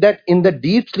 meaning that in the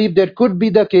deep sleep there could be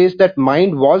the case that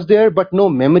mind was there but no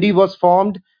memory was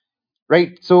formed,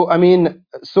 right? So I mean,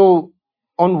 so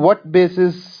on what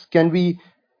basis can we,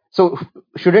 so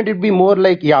shouldn't it be more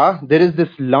like, yeah, there is this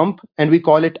lump and we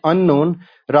call it unknown,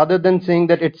 rather than saying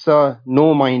that it's a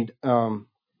no mind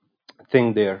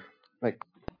thing there, like.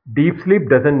 Deep sleep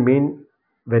doesn't mean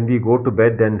when we go to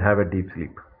bed and have a deep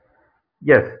sleep.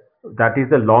 Yes, that is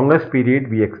the longest period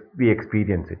we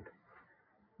experience it.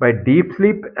 But deep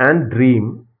sleep and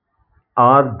dream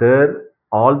are there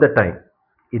all the time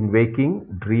in waking,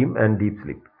 dream, and deep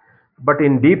sleep. But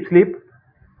in deep sleep,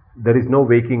 there is no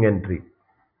waking and dream.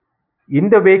 In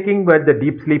the waking, where the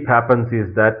deep sleep happens,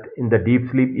 is that in the deep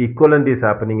sleep, equivalent is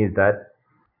happening is that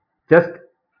just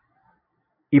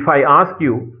if I ask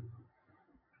you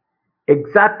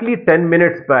exactly 10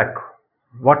 minutes back,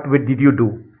 did you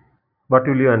do? What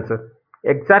will you answer?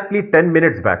 Exactly 10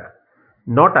 minutes back,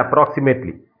 not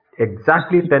approximately.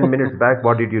 Exactly 10 minutes back,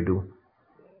 what did you do?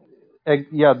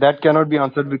 Yeah, that cannot be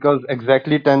answered because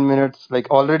exactly 10 minutes, like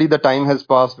already the time has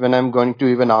passed when I'm going to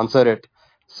even answer it.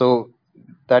 So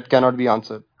that cannot be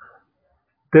answered.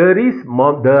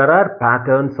 There are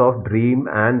patterns of dream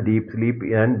and deep sleep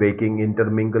and waking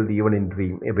intermingled even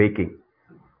in waking.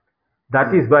 That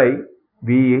Hmm. is why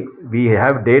we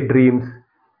have daydreams,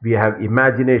 we have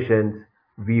imaginations,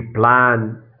 we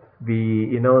plan,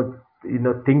 we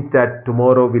think that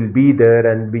tomorrow will be there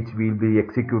and which we'll be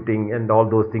executing, and all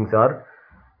those things are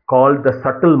called the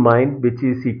subtle mind, which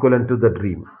is equivalent to the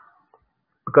dream,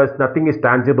 because nothing is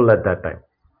tangible at that time.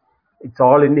 It's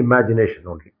all in imagination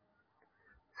only.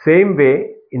 Same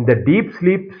way, in the deep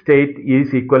sleep state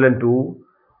is equivalent to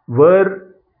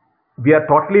where we are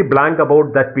totally blank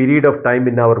about that period of time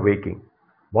in our waking.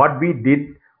 What we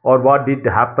did or what did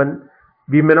happen,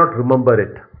 we may not remember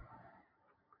it.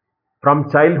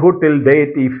 From childhood till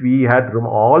date, if we had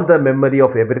all the memory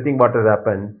of everything what has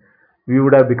happened, we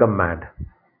would have become mad.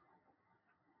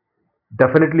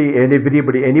 Definitely,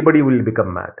 anybody will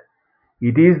become mad.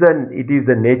 It is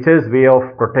the nature's way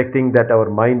of protecting that our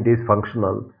mind is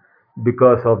functional,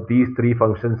 because of these three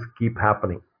functions keep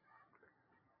happening.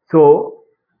 So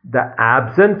the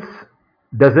absence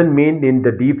doesn't mean in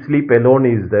the deep sleep alone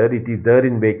is there. It is there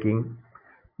in waking,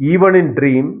 even in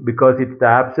dream, because it's the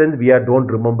absence we don't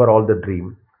remember all the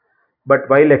dream. But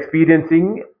while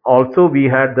experiencing, also we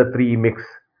had the three mix,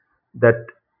 that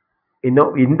in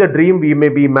the dream we may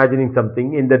be imagining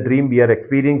something, in the dream we are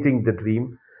experiencing the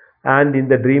dream, and in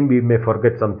the dream we may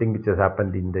forget something which has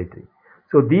happened in the dream.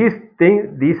 So these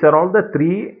are all the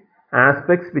three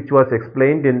aspects which was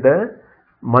explained in the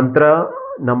mantra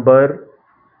number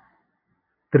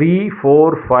 3,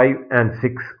 4, 5, and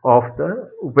 6 of the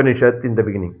Upanishad in the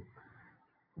beginning.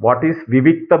 What is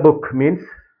Vivikta book means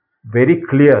very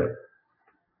clear,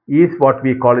 is what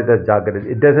we call it as Jagrat.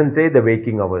 It doesn't say the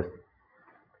waking hours.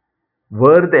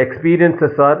 Where the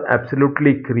experiences are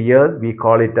absolutely clear, we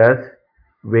call it as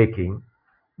waking.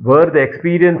 Where the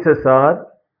experiences are,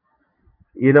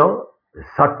 you know,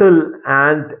 subtle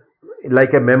and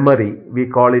like a memory, we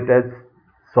call it as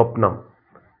Sopnam.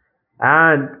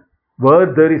 And where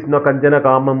there is no Kanjana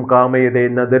Kamam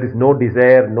Kamayadena, there is no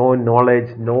desire, no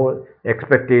knowledge, no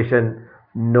expectation,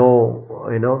 no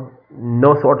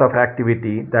sort of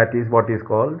activity, that is what is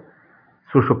called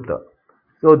Sushupta.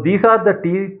 So these are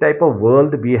the type of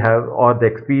world we have, or the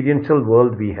experiential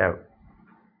world we have.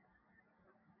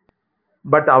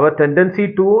 But our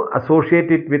tendency to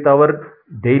associate it with our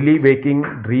daily waking,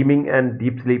 dreaming, and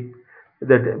deep sleep,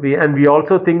 and we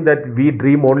also think that we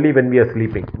dream only when we are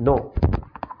sleeping. No,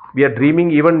 we are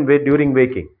dreaming even during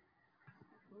waking.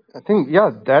 I think, yeah,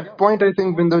 that point I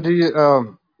think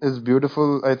Binduji is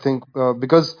beautiful. I think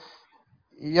because,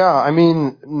 yeah, I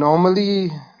mean,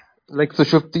 normally, like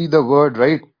Sushupti, the word,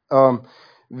 right?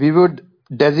 We would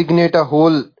designate a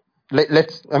whole,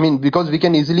 I mean, because we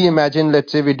can easily imagine,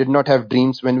 let's say we did not have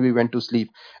dreams when we went to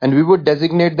sleep, and we would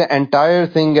designate the entire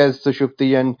thing as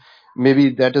Sushupti, and maybe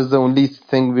that is the only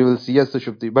thing we will see as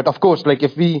Sushupti. But of course, like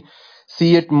if we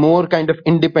see it more kind of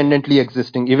independently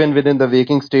existing, even within the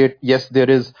waking state, yes, there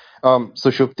is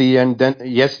Sushupti, and then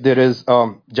yes, there is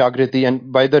Jagriti,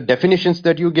 and by the definitions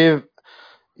that you gave,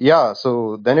 yeah,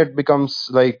 so then it becomes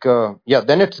like, yeah,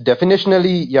 then it's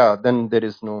definitionally, yeah, then there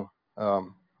is no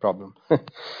problem.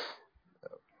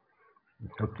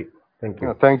 Okay, thank Yeah,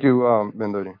 you. thank you,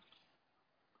 Binduji.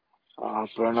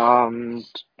 Pranam,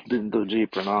 Binduji,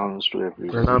 pranams to Pranam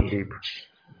everybody. Deep.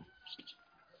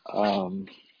 Um,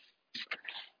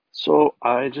 so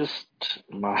I just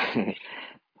my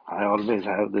I always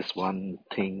have this one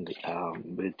thing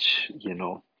which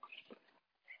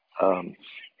um,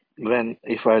 when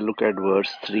if I look at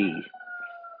verse 3,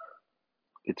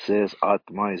 it says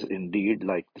Atma is indeed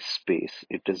like the space.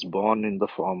 It is born in the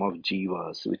form of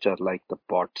jivas, which are like the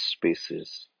pot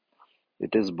spaces.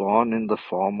 It is born in the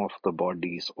form of the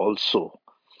bodies also,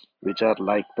 which are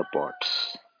like the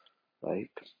pots,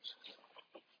 right?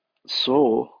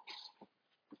 So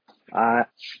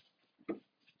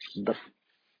the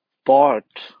pot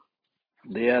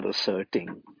they are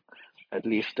asserting, at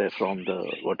least from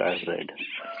the what I've read,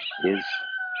 is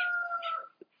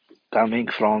coming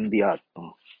from the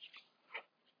Atma.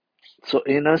 So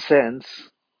in a sense,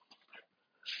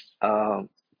 uh,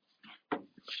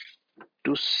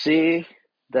 to say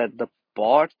that the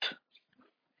pot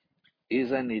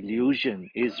is an illusion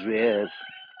is where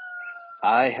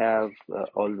I have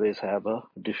always have a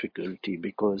difficulty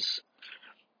because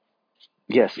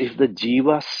yes, if the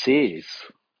jiva says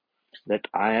that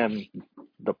I am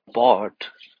the pot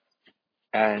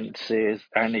and says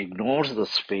and ignores the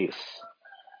space,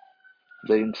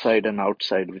 the inside and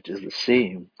outside, which is the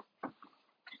same,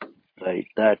 right?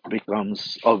 That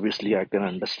becomes obviously I can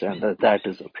understand that that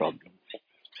is a problem.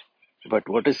 But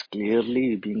what is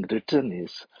clearly being written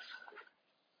is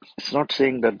it's not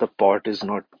saying that the pot is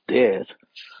not there,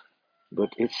 but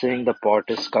it's saying the pot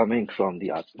is coming from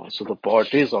the Atma. So the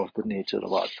pot is of the nature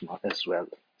of Atma as well,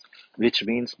 which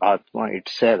means Atma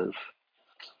itself,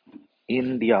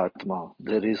 in the Atma,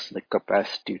 there is the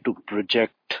capacity to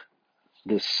project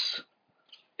this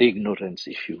ignorance,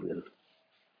 if you will,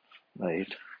 right?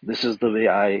 This is the way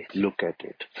I look at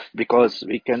it because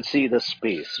we can see the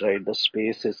space, right? The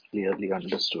space is clearly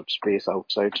understood. Space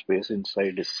outside, space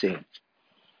inside is same.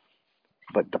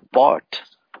 But the pot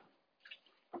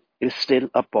is still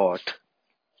a pot.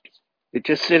 It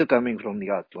is still coming from the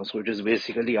Atma, so it is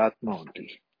basically Atma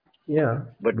only. Yeah,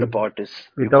 But the pot is,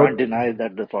 you can't without deny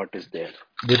that the pot is there.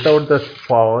 without the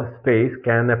space,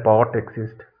 can a pot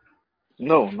exist?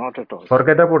 No, not at all.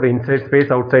 Forget about inside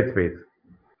space, outside space.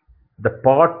 The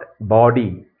pot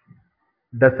body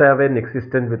does have an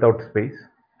existence without space.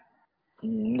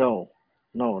 No,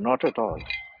 no, not at all.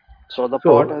 So the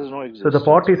pot So, has no so the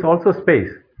pot existence. is also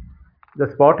space.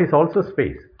 The spot is also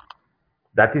space.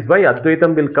 That is why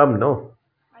Advaitam will come, no?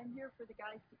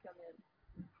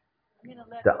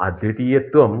 The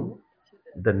Advitiyatvam,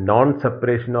 the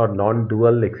non-separation or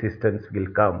non-dual existence will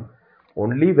come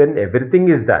only when everything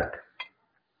is that,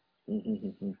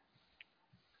 Mm-hmm.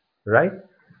 right?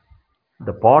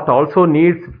 The pot also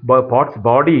needs pot's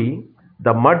body.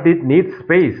 The mud it needs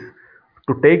space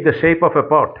to take the shape of a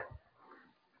pot.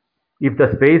 If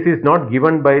the space is not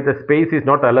given by the space is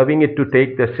not allowing it to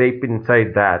take the shape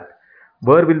inside that,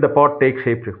 where will the pot take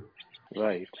shape to?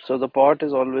 Right. So the pot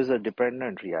is always a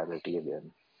dependent reality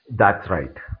again. That's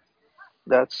right.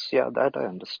 That's, yeah, that I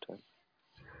understand.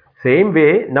 Same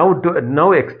way,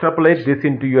 now extrapolate this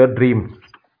into your dream.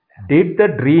 Did the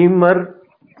dreamer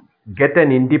get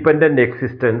an independent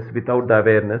existence without the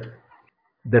awareness?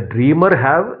 The dreamer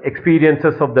have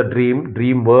experiences of the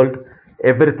dream world,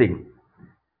 everything.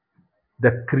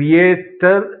 The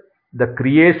creator, the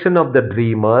creation of the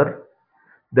dreamer,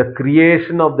 the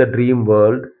creation of the dream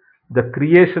world, the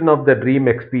creation of the dream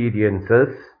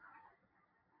experiences,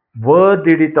 where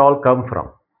did it all come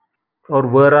from? Or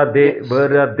Yes.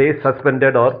 where are they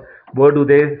suspended, or where do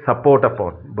they support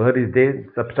upon? Where is they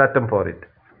substratum for it?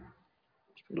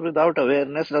 Without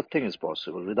awareness, nothing is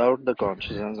possible. Without the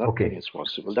consciousness, nothing Okay. is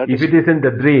possible. That If is it is true. in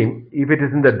the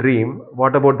dream,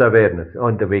 what about the awareness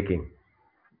on the waking?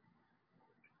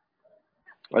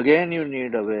 Again, you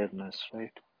need awareness,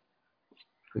 right?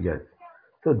 Yes.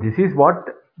 So this is what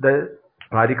the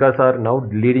Karikas are now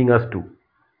leading us to.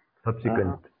 Uh-huh.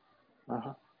 Subsequent.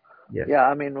 Uh-huh. Yes. Yeah,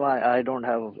 I mean, why I don't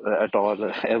have at all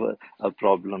ever a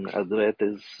problem.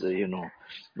 Advaita is,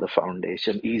 the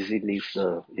foundation. Easy leaves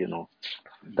the,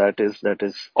 that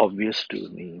is obvious to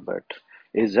me. But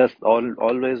it's just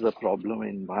always the problem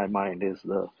in my mind is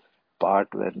the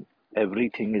part when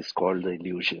everything is called the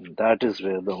illusion. That is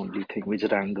where the only thing which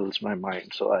wrangles my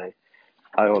mind. So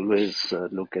I always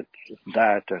look at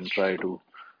that and try to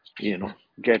you know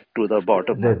get to the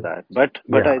bottom of The that. But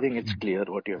yeah. I think it's clear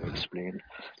what you have explained,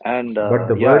 and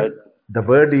But yeah, the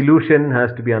word illusion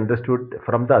has to be understood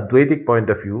from the Advaitic point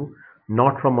of view,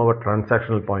 not from our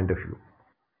transactional point of view.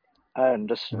 I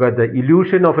understand. Because the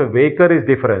illusion of a waker is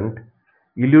different,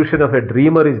 illusion of a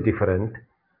dreamer is different,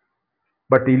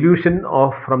 but illusion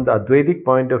of from the Advaitic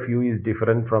point of view is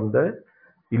different from the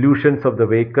illusions of the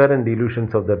waker and the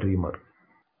illusions of the dreamer.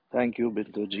 Thank you,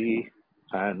 Binduji.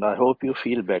 and I hope you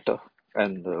feel better.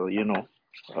 And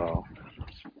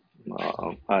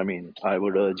I mean, I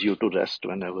would urge you to rest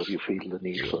whenever you feel the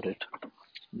need for it.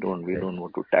 We Thank don't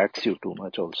want to tax you too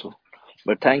much, also.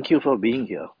 But thank you for being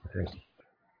here. thank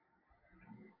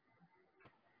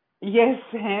Yes,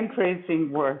 hand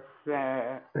raising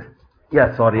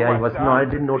Yeah, sorry, I was was no, I on.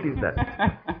 didn't notice that.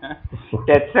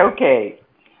 That's okay.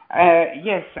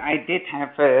 Yes, I did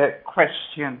have a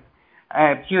question.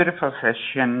 Beautiful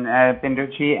session,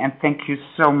 Binduji, and thank you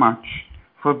so much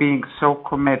for being so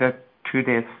committed to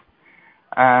this,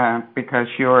 because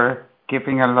you're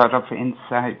giving a lot of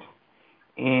insight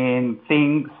in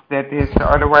things that is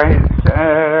otherwise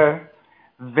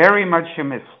very much a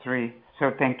mystery.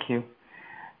 So thank you.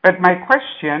 But my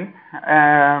question,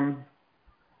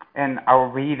 and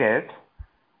I'll read it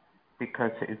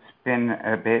because it's been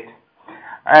a bit.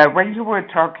 When you were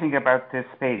talking about this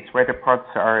space where the pods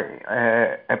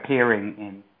are appearing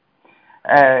in,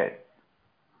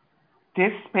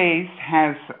 this space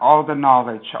has all the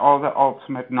knowledge, all the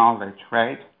ultimate knowledge,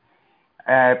 right?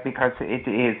 Because it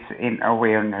is in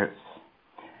awareness.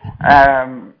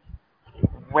 Um,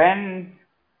 when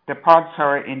the pods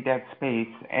are in that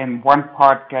space and one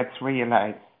pod gets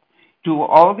realized, do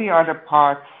all the other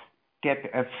parts get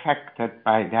affected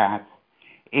by that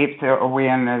if the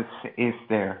awareness is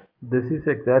there? This is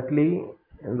exactly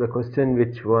the question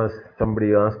which was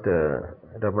somebody asked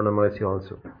Ramana Maharshi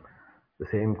also. The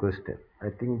same question. I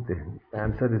think the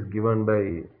answer is given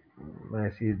by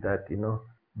Maharshi that,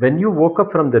 when you woke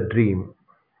up from the dream,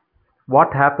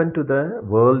 what happened to the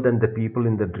world and the people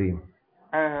in the dream?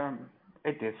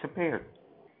 It disappeared.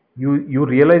 You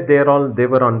realize they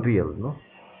were unreal, no?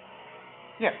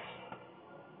 Yes.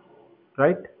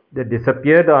 Right? They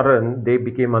disappeared or they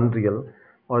became unreal,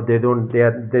 or they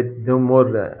no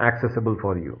more accessible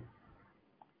for you.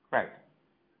 Right.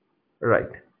 Right.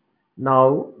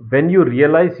 Now, when you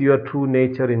realize your true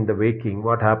nature in the waking,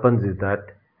 what happens is that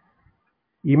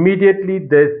immediately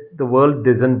the world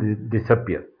doesn't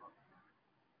disappear.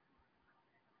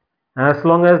 As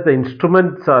long as the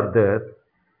instruments are there,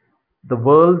 the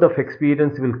world of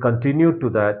experience will continue to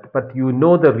that, but you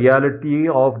know the reality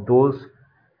of those.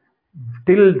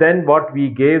 Till then, what we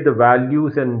gave the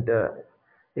values and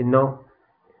you know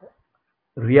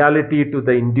reality to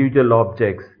the individual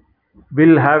objects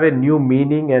will have a new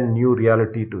meaning and new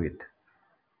reality to it.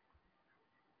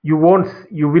 You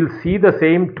will see the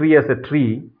same tree as a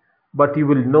tree, but you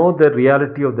will know the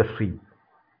reality of the tree.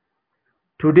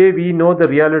 Today we know the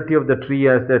reality of the tree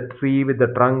as a tree with the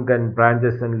trunk and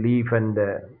branches and leaf and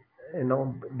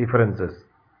differences,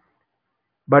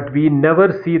 but we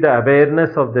never see the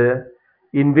awareness of the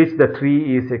in which the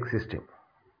tree is existing.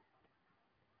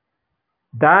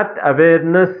 That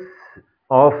awareness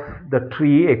of the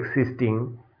tree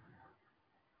existing,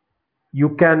 you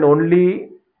can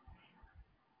only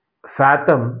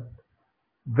fathom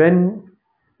when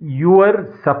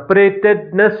your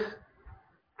separatedness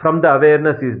from the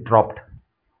awareness is dropped.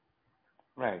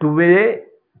 Right.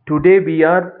 Today we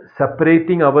are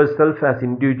separating ourselves as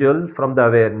individual from the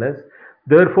awareness.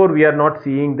 Therefore, we are not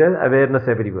seeing the awareness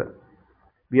everywhere.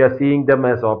 We are seeing them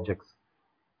as objects.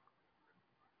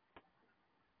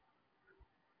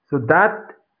 So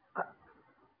that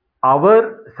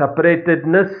our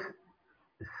separatedness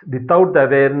without the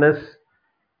awareness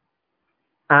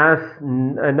as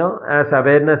as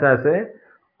awareness as a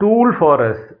tool for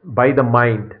us by the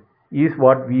mind is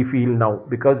what we feel now,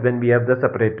 because when we have the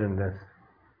separatedness.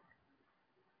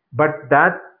 But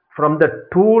that from the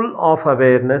tool of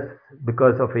awareness,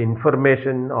 because of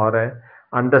information or a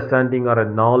understanding or a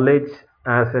knowledge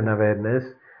as an awareness,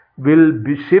 will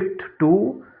be shift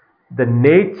to the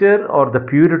nature or the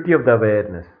purity of the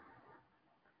awareness,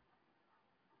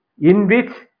 in which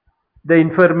the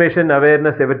information,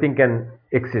 awareness, everything can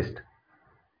exist.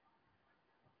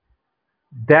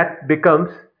 That becomes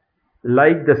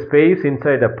like the space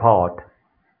inside a pot.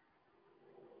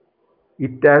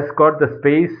 It has got the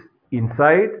space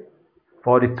inside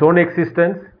for its own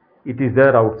existence. It is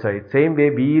there outside. Same way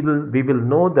we will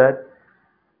know that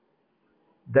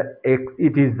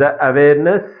it is the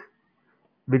awareness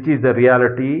which is the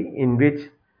reality, in which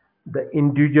the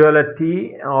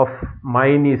individuality of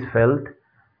mine is felt.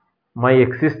 My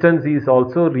existence is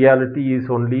also reality, is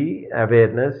only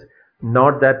awareness,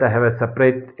 not that I have a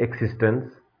separate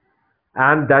existence.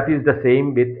 And that is the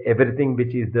same with everything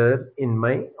which is there in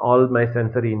my all my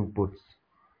sensory inputs,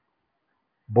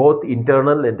 both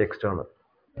internal and external.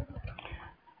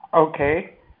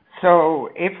 Okay. So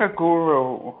if a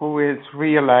guru who is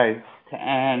realized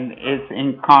and is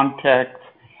in contact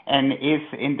and is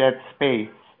in that space,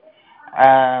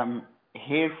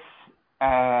 his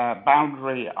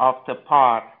boundary of the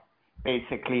part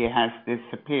basically has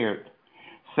disappeared.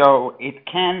 So it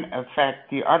can affect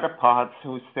the other parts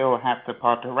who still have the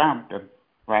part around them,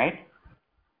 right?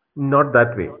 Not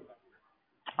that way.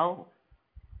 Oh,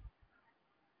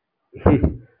 He,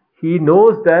 he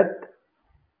knows that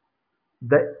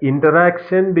the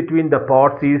interaction between the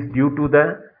parts is due to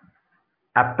the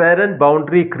apparent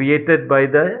boundary created by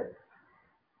the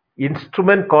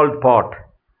instrument called part,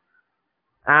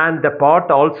 and the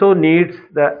part also needs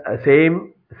the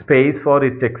same space for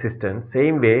its existence.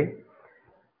 Same way,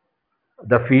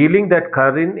 the feeling that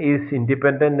Karin is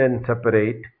independent and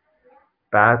separate,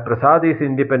 Prasad is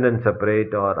independent and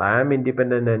separate, or I am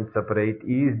independent and separate,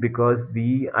 is because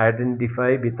we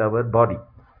identify with our body.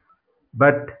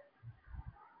 But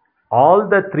all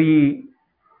the three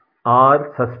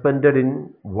are suspended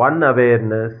in one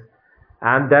awareness,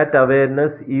 and that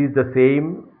awareness is the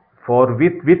same for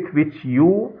with which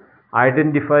you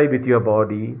identify with your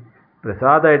body.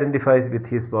 Prasad identifies with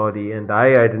his body, and I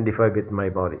identify with my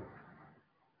body.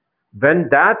 When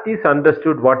that is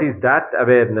understood, what is that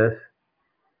awareness,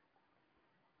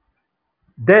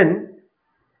 then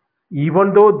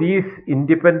even though this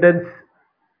independence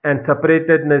and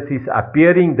separatedness is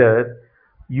appearing there,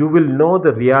 you will know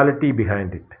the reality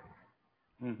behind it.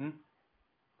 mm-hmm.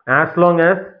 As long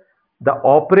as the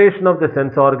operation of the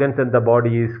sense organs and the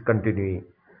body is continuing.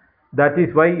 That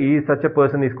is why such a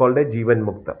person is called a Jivan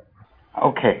Mukta.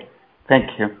 Okay, thank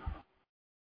you.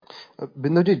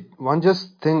 Binduji, one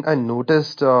just thing I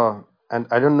noticed, and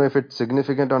I don't know if it's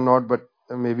significant or not, but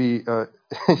maybe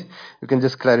you can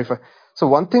just clarify. So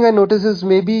one thing I noticed is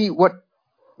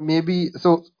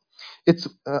so it's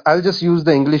I'll just use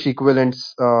the English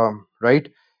equivalents, right?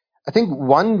 I think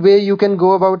one way you can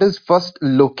go about is first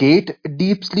locate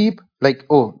deep sleep, like,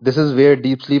 oh, this is where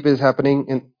deep sleep is happening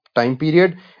in time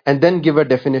period, and then give a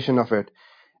definition of it.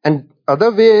 And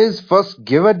other way is first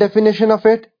give a definition of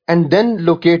it and then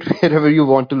locate wherever you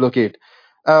want to locate.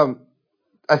 Um,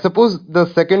 I suppose the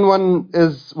second one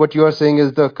is what you are saying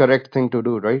is the correct thing to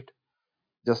do, right?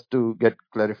 Just to get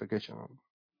clarification on.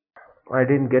 I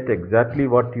didn't get exactly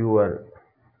what you were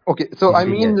Okay, so I hinting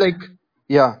mean, at. like,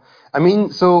 yeah, I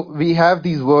mean, so we have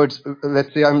these words.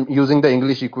 Let's say I'm using the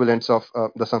English equivalents of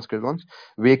the Sanskrit ones: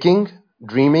 waking,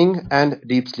 dreaming, and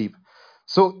deep sleep.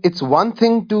 So it's one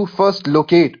thing to first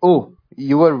locate. Oh,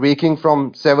 you were waking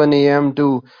from 7 a.m.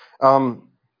 to um,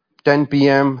 10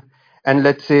 p.m. and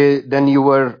let's say then you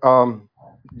were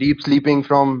deep sleeping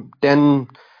from 10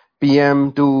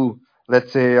 p.m. to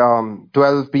let's say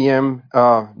 12 p.m.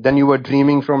 Then you were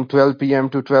dreaming from 12 p.m.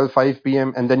 to 12:05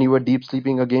 p.m. and then you were deep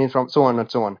sleeping again from so on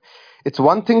and so on. It's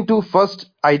one thing to first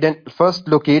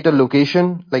locate a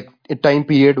location like a time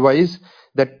period wise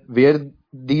that where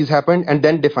these happened and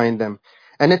then define them.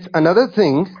 And it's another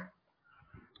thing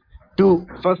to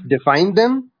first define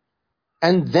them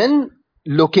and then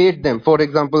locate them. For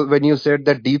example, when you said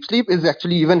that deep sleep is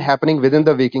actually even happening within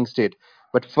the waking state,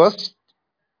 but first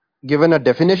given a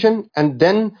definition and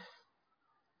then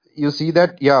you see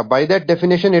that yeah by that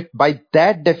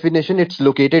definition it's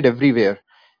located everywhere,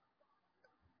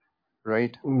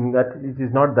 right? That it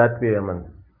is not that way,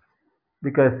 Aman.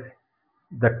 Because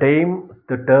the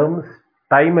terms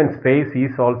time and space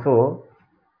is also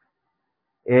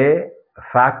a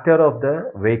factor of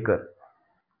the waker.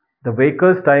 The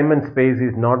waker's time and space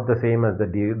is not the same as the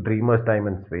dreamer's time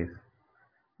and space.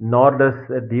 Nor does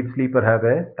a deep sleeper have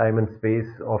a time and space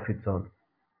of its own.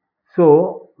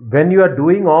 So when you are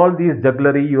doing all these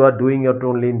jugglery, you are doing it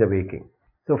only in the waking.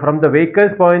 So from the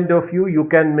waker's point of view, you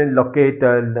can locate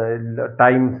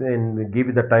times and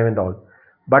give the time and all.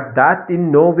 But that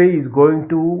in no way is going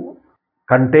to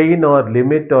contain or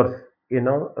limit or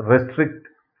restrict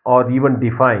or even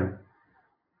define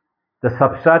the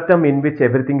substratum in which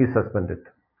everything is suspended.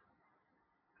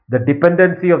 The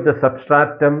dependency of the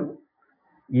substratum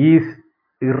is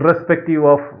irrespective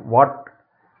of what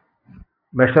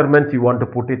measurements you want to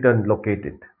put it and locate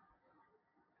it.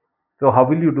 So how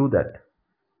will you do that?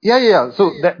 Yeah.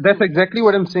 So that's exactly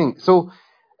what I'm saying. So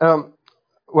um,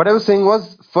 what I was saying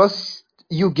was first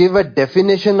you give a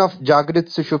definition of Jagrit,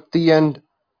 Sushupti, and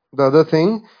the other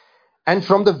thing, and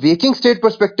from the waking state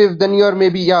perspective then you are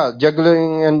maybe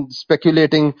juggling and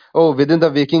speculating, oh, within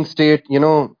the waking state,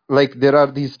 like there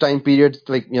are these time periods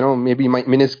like maybe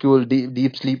minuscule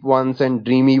deep sleep ones and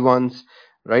dreamy ones,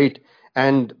 right?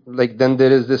 And like then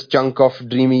there is this chunk of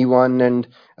dreamy one and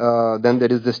then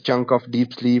there is this chunk of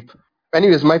deep sleep.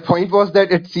 Anyways, my point was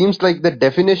that it seems like the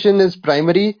definition is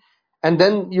primary and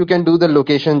then you can do the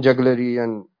location jugglery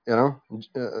and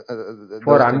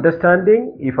For those things.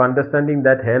 understanding, if understanding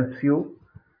that helps you,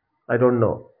 I don't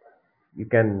know. You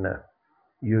can.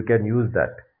 You can use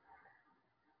that.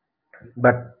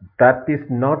 But that is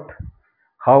not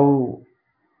how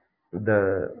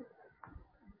the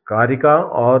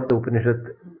Karika or the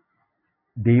Upanishad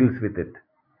deals with it.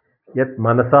 Yet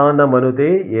manasana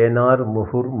manute yenar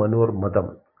muhur manur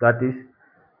madam. That is,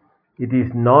 it is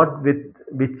not with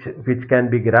which can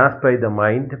be grasped by the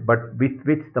mind, but with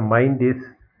which the mind is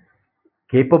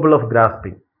capable of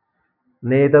grasping.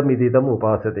 Nedam ididam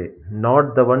upasate.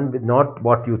 Not the one, not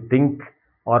what you think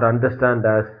or understand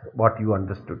as what you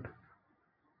understood.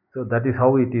 So that is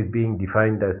how it is being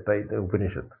defined as by the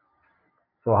Upanishad.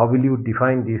 So how will you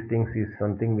define these things is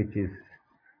something which is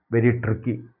very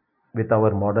tricky with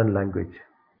our modern language.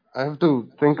 I have to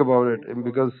think about it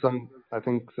because I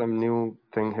think some new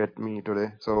thing hit me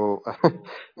today, so I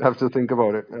have to think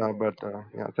about it. But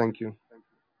yeah, thank you.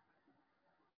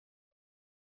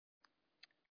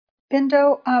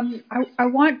 Bindo, I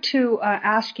want to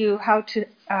ask you how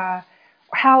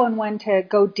and when to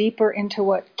go deeper into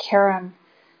what Karen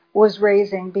was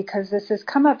raising, because this has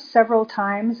come up several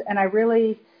times, and I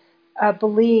really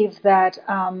believe that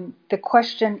the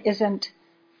question isn't.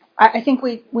 I think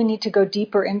we need to go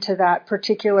deeper into that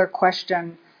particular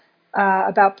question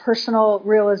about personal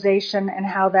realization and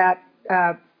how that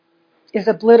is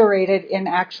obliterated in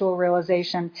actual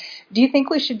realization. Do you think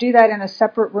we should do that in a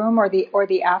separate room or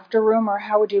the after room, or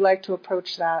how would you like to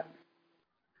approach that?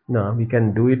 No, we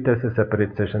can do it as a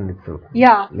separate session itself,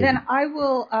 Yeah, maybe. then I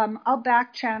will. I'll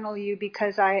back channel you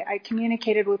because I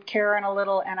communicated with Karen a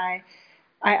little, and I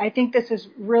think this is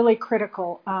really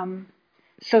critical.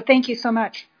 So thank you so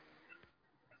much.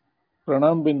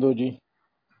 Pranam Bindoji.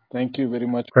 Thank you very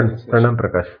much for the Pranam session.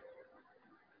 Prakash.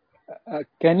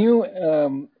 Can you,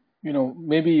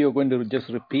 maybe you're going to just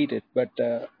repeat it, but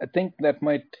I think that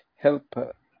might help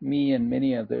me and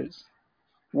many others.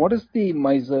 What is the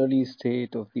miserly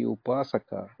state of the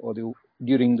upasaka or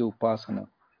during the upasana?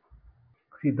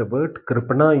 See, the word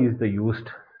kripana is the used.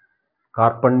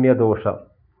 Karpanya dosha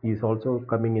is also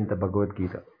coming in the Bhagavad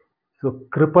Gita. So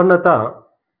kripanata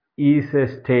is a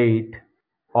state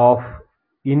of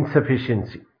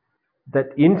insufficiency. That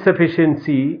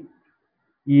insufficiency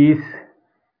is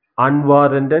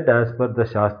unwarranted as per the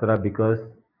Shastra because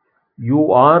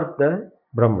you are the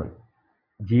Brahman.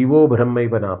 Jivo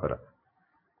Brahmaiva Napara.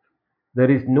 There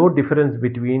is no difference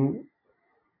between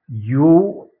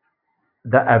you,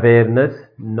 the awareness,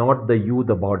 not the you,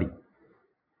 the body.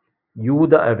 You,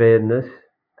 the awareness,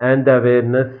 and the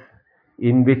awareness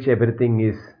in which everything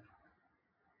is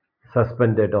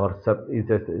suspended or is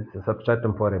a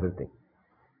substratum for everything.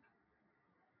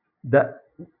 The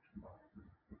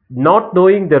not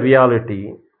knowing the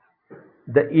reality,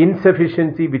 the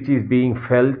insufficiency which is being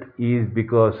felt is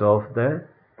because of the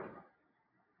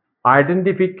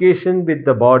identification with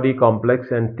the body complex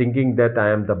and thinking that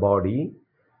I am the body,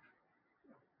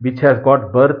 which has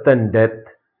got birth and death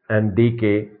and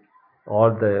decay,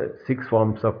 all the six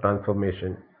forms of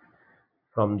transformation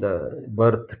from the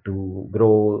birth to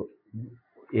grow,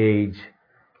 age,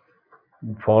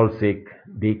 fall sick,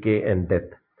 decay, and death.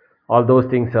 All those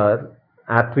things are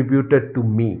attributed to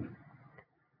me.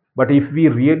 But if we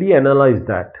really analyze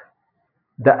that,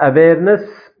 the awareness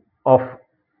of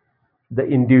the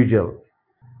individual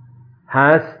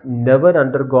has never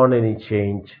undergone any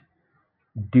change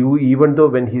due, even though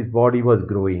when his body was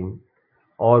growing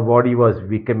or body was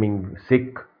becoming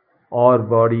sick or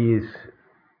body is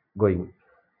going,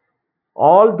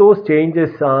 all those changes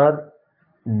are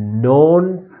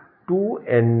known to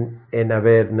an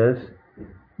awareness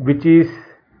which is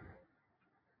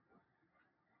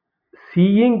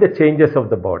seeing the changes of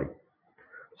the body.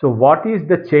 So what is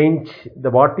the change?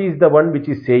 What is the one which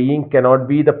is saying cannot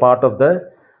be the part of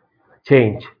the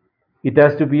change. It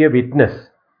has to be a witness.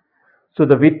 So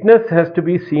the witness has to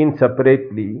be seen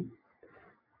separately.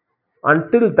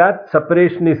 Until that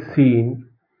separation is seen,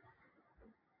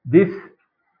 this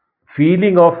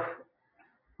feeling of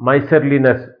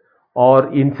miserliness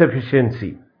or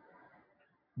insufficiency,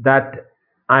 that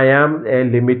I am a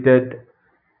limited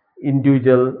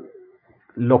individual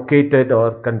located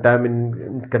or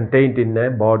contained in a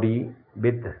body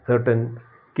with certain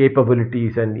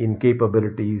capabilities and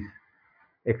incapabilities,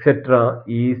 etc.,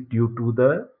 is due to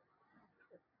the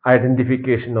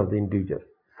identification of the individual.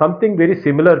 Something very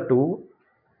similar to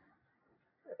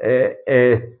a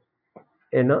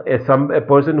a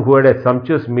person who had a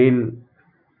sumptuous meal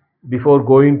before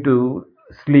going to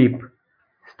sleep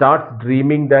starts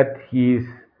dreaming that he is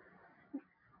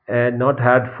not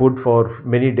had food for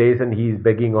many days and he is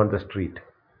begging on the street.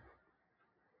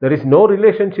 There is no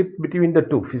relationship between the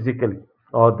two physically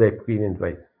or the experience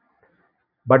wise,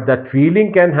 but that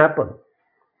feeling can happen.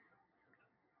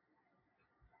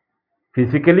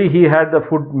 Physically, he had the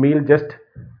food meal just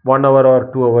 1 hour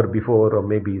or 2 hour before, or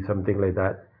maybe something like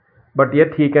that. But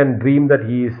yet he can dream that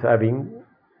he is having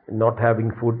not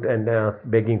having food and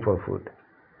begging for food,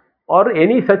 or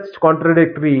any such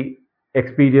contradictory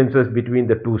experiences between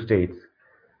the two states.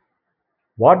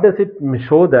 What does it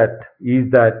show that is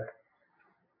that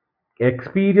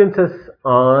experiences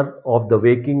are of the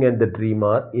waking and the dream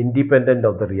are independent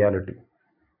of the reality.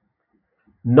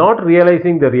 Not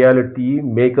realizing the reality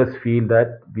make us feel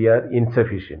that we are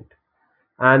insufficient.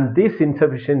 And this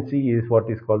insufficiency is what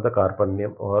is called the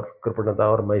karpanyam or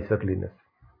kripanata or miserliness.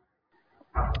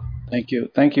 Thank you,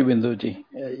 Binduji.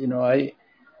 I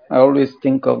always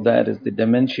think of that as the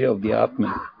dementia of the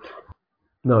Atman.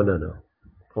 No, no, no.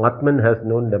 Atman has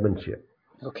no dementia.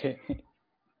 Okay.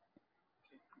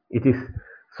 It is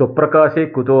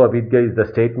Swaprakashe Kuto Avidya is the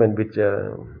statement which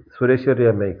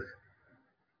Sureshwarya makes.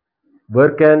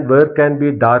 Where can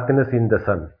be darkness in the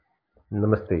sun?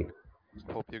 Namaste.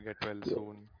 Hope you get well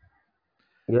soon.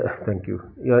 Yeah, thank you.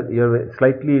 You're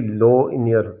slightly low in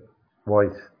your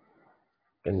voice.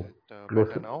 Is Can you it close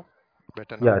better it? now?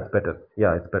 Better Yeah, now? it's better.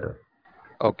 Yeah, it's better.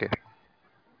 Okay.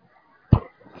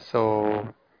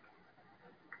 So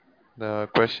the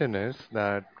question is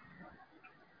that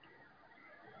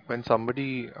when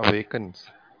somebody awakens,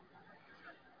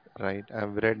 right?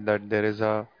 I've read that there is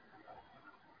a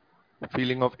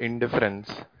feeling of indifference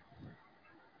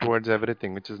towards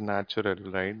everything, which is natural,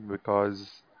 right?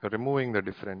 Because removing the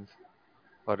difference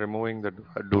or removing the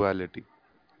duality.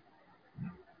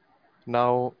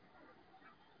 Now,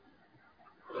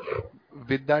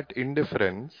 with that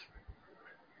indifference,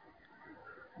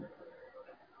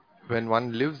 when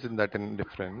one lives in that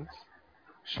indifference,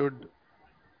 should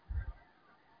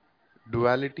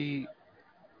duality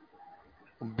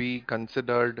be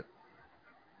considered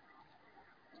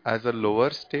as a lower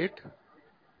state,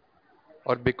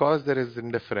 or because there is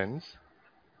indifference,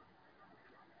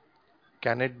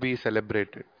 can it be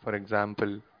celebrated? For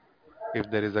example, if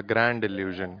there is a grand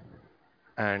illusion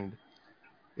and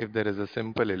if there is a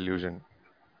simple illusion,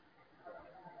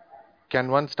 can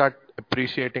one start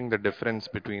appreciating the difference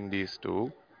between these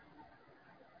two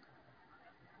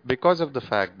because of the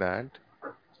fact that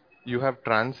you have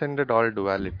transcended all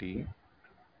duality,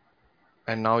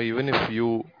 and now even if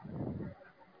you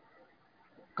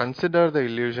consider the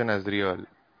illusion as real,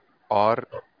 or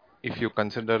if you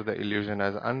consider the illusion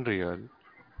as unreal,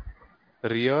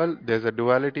 there's a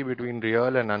duality between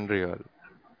real and unreal.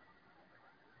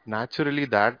 Naturally,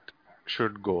 that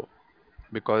should go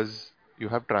because you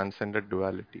have transcended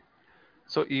duality.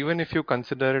 So even if you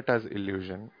consider it as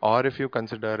illusion or if you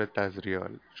consider it as real,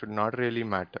 should not really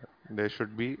matter. There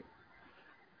should be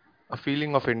a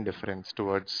feeling of indifference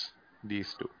towards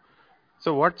these two.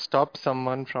 So what stops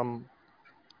someone from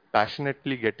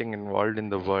passionately getting involved in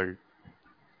the world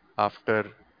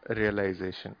after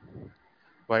realization?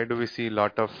 Why do we see a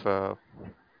lot of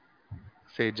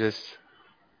sages,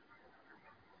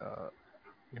 uh,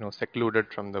 secluded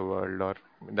from the world? Or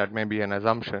that may be an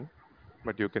assumption,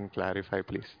 but you can clarify,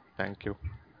 please. Thank you.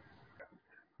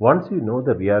 Once you know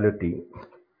the reality,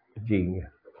 Jing,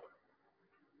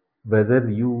 whether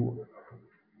you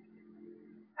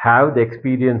have the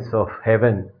experience of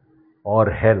heaven or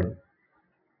hell,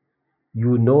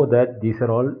 you know that these are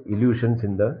all illusions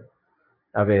in the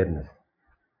awareness.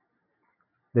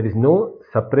 There is no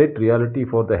separate reality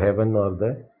for the heaven or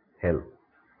the hell.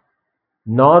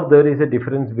 Nor there is a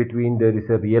difference between there is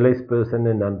a realized person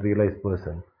and unrealized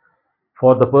person.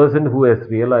 For the person who has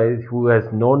realized, who has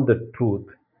known the truth,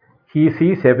 he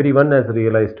sees everyone as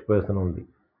realized person only.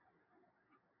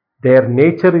 Their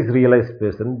nature is realized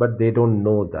person, but they don't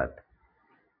know that.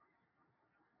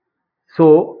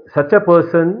 So such a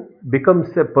person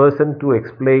becomes a person to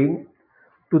explain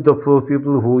to the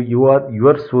people who you are,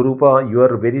 your Swarupa,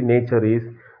 your very nature is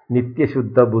Nitya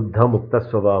Shuddha Buddha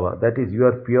Mukta Swabhava. That is, you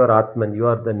are pure Atman, you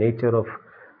are the nature of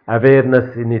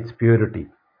awareness in its purity.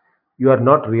 You are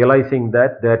not realizing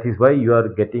that, that is why you are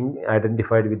getting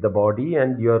identified with the body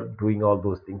and you are doing all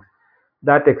those things.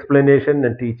 That explanation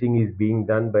and teaching is being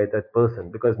done by that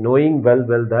person, because knowing well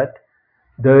that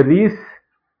there is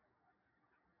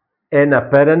an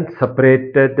apparent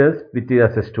separatedness between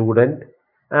as a student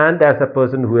and as a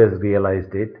person who has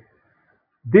realized it.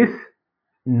 This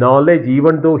knowledge,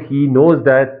 even though he knows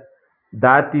that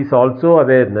that is also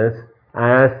awareness,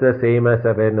 as the same as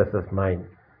awareness as mine,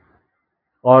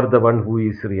 or the one who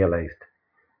is realized.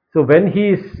 So when he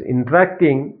is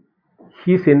interacting,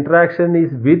 his interaction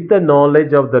is with the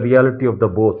knowledge of the reality of the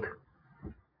both.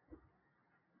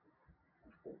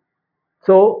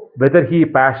 So whether he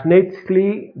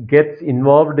passionately gets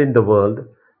involved in the world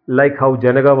like how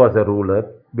Janaka was a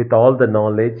ruler with all the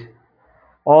knowledge,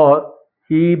 or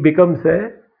he becomes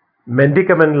a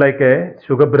mendicant like a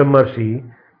Sugar Brahmarshi,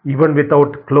 even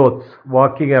without clothes,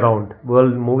 walking around,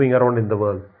 world moving around in the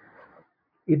world.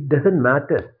 It doesn't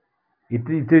matter.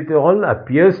 It all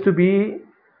appears to be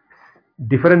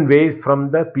different ways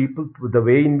from the people, the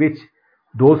way in which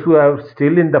those who are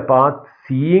still in the path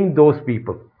seeing those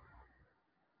people.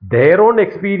 Their own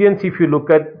experience, if you look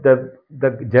at the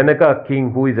Janaka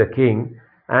king, who is a king,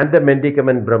 and the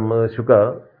mendicant Brahma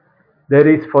Shuka, there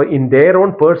is, for in their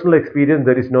own personal experience,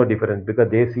 there is no difference because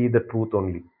they see the truth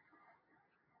only.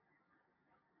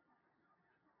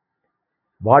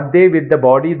 What they with the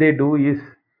body they do is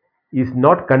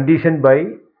not conditioned by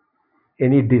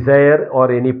any desire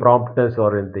or any promptness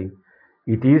or anything.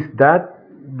 It is that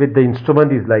with the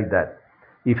instrument is like that.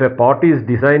 If a pot is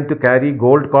designed to carry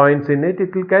gold coins in it,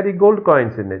 it will carry gold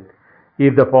coins in it.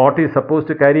 If the pot is supposed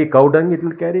to carry cow dung, it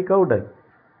will carry cow dung.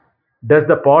 Does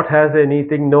the pot has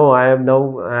anything? No, I am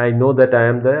now, I know that I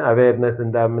am the awareness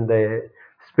and I am in the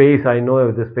space. I know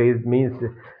if the space means,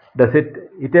 does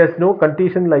it has no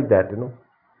condition like that,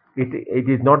 It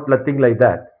is not nothing like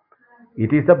that.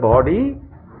 It is the body,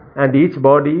 and each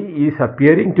body is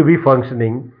appearing to be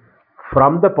functioning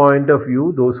from the point of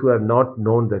view those who have not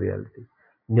known the reality.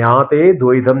 Jnate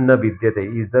dvaidam na vidyate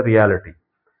is the reality.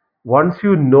 Once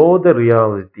you know the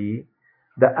reality,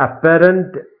 the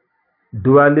apparent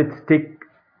dualistic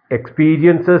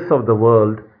experiences of the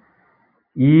world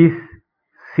is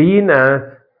seen as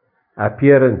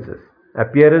appearances.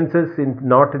 Appearances in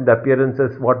not in the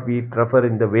appearances what we refer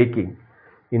in the waking.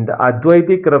 In the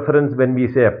Advaitic reference, when we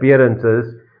say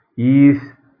appearances, is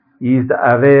the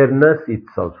awareness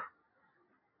itself.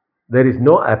 There is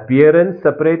no appearance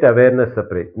separate, awareness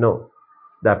separate. No.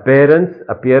 The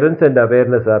appearance and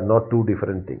awareness are not two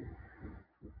different things.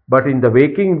 But in the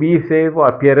waking, we say for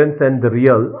appearance and the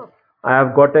real, I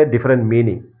have got a different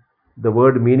meaning. The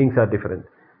word meanings are different.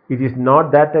 It is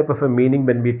not that type of a meaning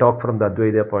when we talk from the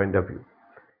Advaita point of view.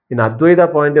 In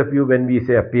Advaita point of view, when we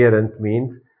say appearance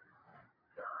means,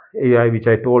 which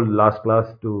I told last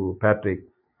class to Patrick,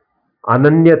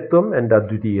 Ananyatvam and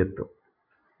Advitiyatvam.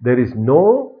 There is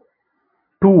no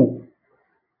two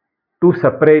to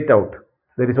separate out.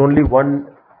 There is only one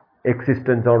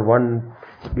existence or one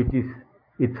which is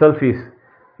itself is.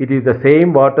 It is the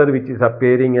same water which is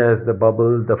appearing as the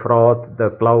bubble, the froth, the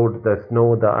cloud, the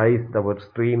snow, the ice, the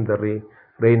stream, the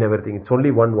rain, everything. It's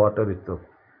only one water itself,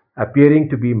 appearing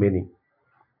to be many.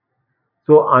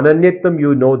 So Ananyatvam,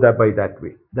 you know that by that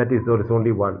way. That is, there is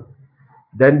only one.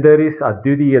 Then there is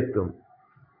Advitiyatvam.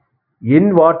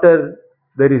 In water,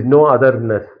 there is no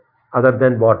otherness. Other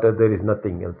than water, there is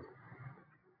nothing else.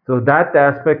 So that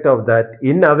aspect of that,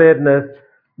 in awareness,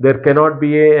 there cannot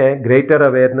be a greater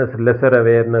awareness, lesser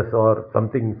awareness, or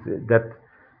something that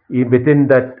within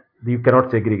that you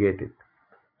cannot segregate it.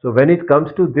 So when it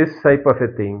comes to this type of a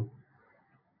thing,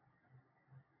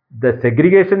 the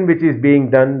segregation which is being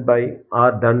done by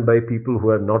are done by people who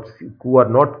are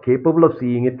not capable of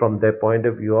seeing it from their point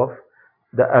of view of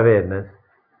the awareness,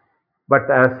 but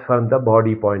as from the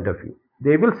body point of view,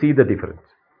 they will see the difference.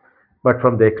 But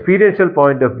from the experiential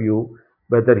point of view,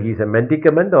 whether he's a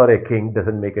mendicant or a king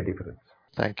doesn't make a difference.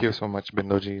 Thank you so much,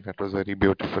 Bindoji. That was very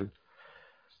beautiful.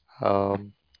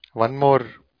 One more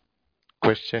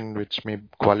question which may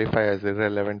qualify as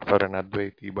irrelevant for an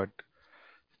Advaiti, but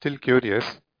still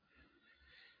curious.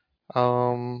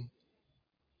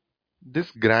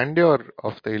 This grandeur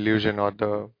of the illusion or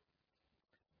the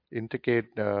intricate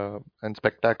and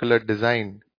spectacular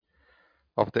design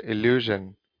of the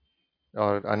illusion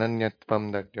or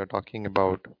ananyatvam that you're talking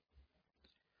about,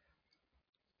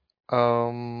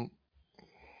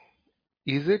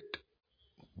 is it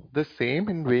the same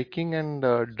in waking and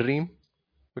dream?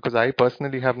 Because I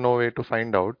personally have no way to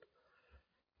find out.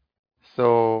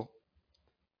 So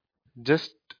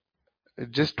just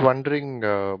wondering,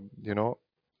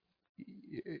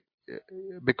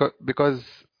 because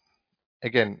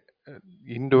again,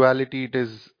 in duality it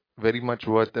is very much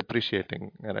worth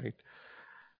appreciating, right?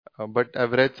 But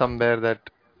I've read somewhere that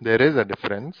there is a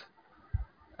difference,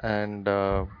 and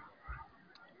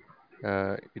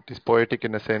it is poetic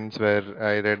in a sense where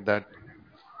I read that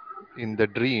in the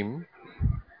dream,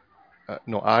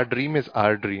 no, our dream is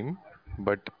our dream,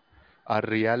 but our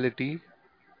reality,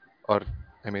 or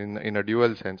I mean, in a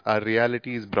dual sense, our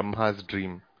reality is Brahma's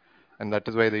dream, and that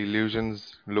is why the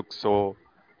illusions look so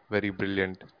very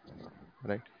brilliant,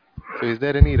 right? So, is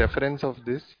there any reference of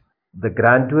this? The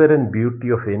grandeur and beauty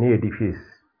of any edifice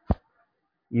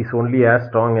is only as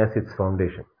strong as its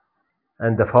foundation.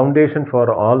 And the foundation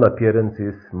for all appearance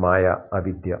is Maya,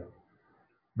 Avidya,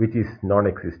 which is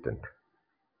non-existent.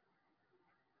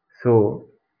 So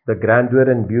the grandeur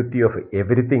and beauty of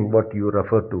everything what you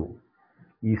refer to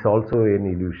is also an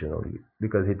illusion only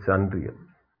because it's unreal.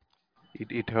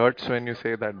 It hurts when you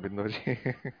say that, Bindoji.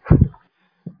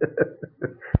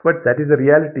 But that is the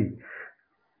reality.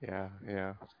 Yeah,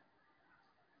 yeah.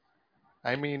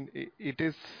 I mean, it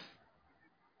is,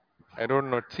 I don't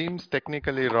know, it seems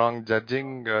technically wrong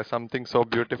judging something so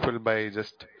beautiful by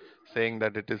just saying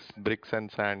that it is bricks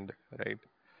and sand, right?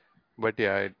 But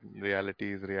yeah,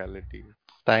 reality is reality.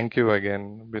 Thank you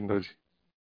again, Bindoji.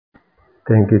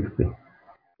 Thank you.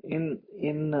 In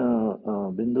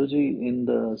Binduji, in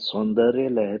the Saundarya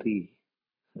Lahari,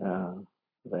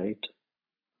 right?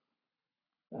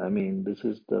 I mean, this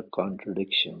is the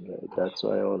contradiction, right? That's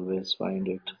why I always find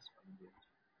it,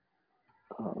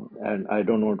 and I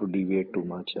don't want to deviate too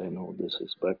much. I know this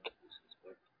is, but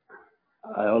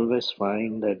I always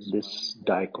find that this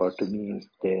dichotomy is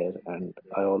there, and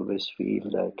I always feel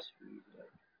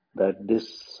that this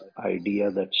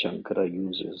idea that Shankara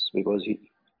uses, because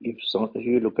if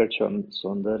you look at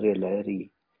Saundarya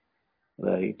Lahari,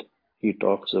 right, he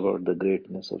talks about the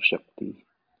greatness of Shakti,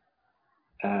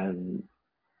 and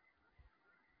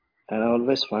and I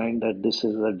always find that this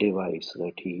is a device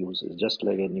that he uses, just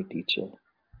like any teacher,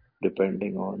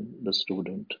 depending on the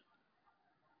student,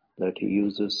 that he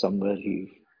uses somewhere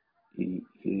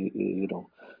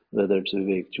whether it's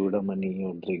Vivek Chudamani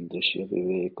or Drigdrishya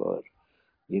Vivek or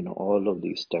all of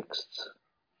these texts,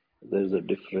 there's a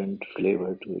different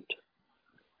flavor to it.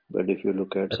 But if you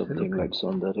look at something Absolutely. like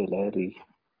Saundarya Lahari,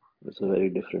 it's a very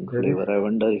different There is, flavor. I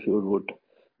wonder if you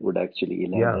would actually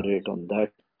yeah, elaborate on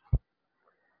that.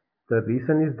 the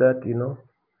reason is that,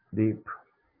 the,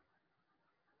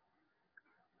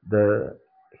 the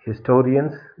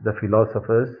historians, the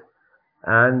philosophers,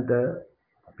 and the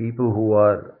people who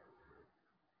are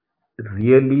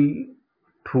really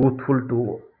truthful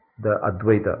to the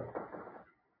Advaita,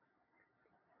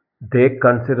 they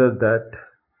consider that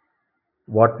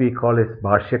what we call as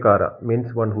Bhashyakara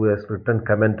means one who has written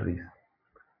commentaries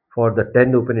for the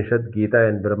 10 Upanishad, Gita,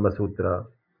 and Brahma Sutra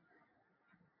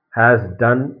has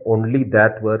done only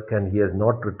that work and he has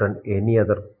not written any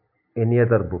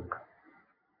other book.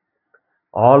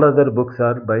 All other books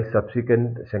are by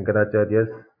subsequent Shankaracharyas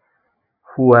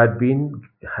who had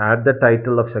the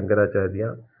title of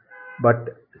Shankaracharya,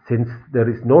 but since there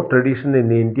is no tradition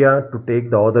in India to take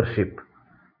the authorship,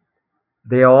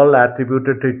 they all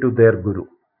attributed it to their guru.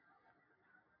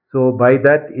 So by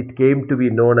that it came to be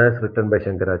known as written by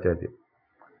Shankaracharya.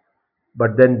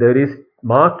 But then there is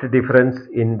marked difference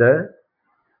in the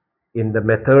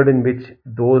method in which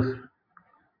those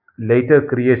later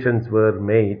creations were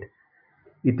made.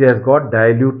 It has got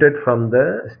diluted from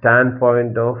the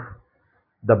standpoint of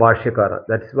the Bhashyakara.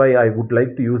 That's why I would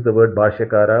like to use the word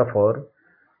Bhashyakara for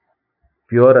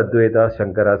pure Advaita,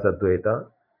 Shankara's Advaita,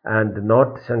 and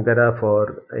not Shankara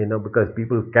for, because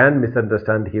people can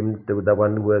misunderstand him to the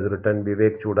one who has written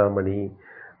Vivek Chudamani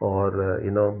or,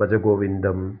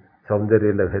 Bhajagovindam,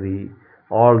 Saundarya Lahari,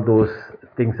 all those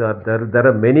things are there. There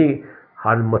are many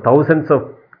thousands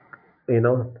of, you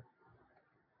know,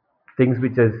 things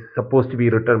which is supposed to be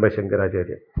written by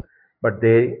Shankaracharya. But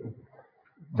the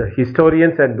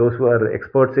historians and those who are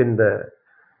experts in the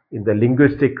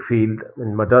linguistic field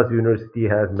in Madras University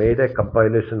has made a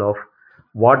compilation of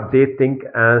what they think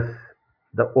as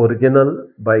the original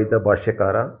by the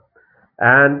Bhashyakara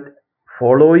and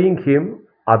following him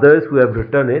others who have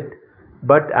written it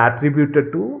but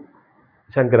attributed to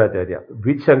Shankaracharya.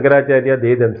 Which Shankaracharya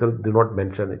they themselves do not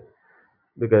mention it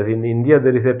because in India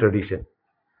there is a tradition.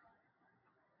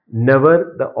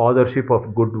 Never the authorship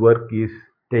of good work is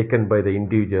taken by the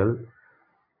individual,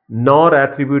 nor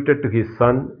attributed to his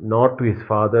son, nor to his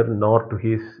father, nor to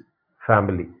his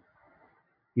family.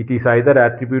 It is either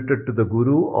attributed to the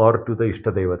Guru or to the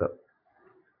Ishtadevata.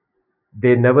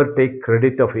 They never take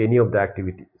credit of any of the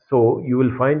activity. So you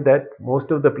will find that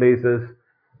most of the places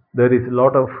there is a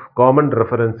lot of common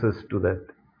references to that.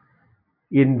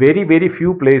 In very, very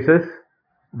few places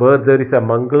where there is a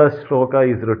Mangala Shloka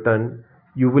is written,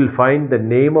 you will find the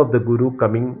name of the Guru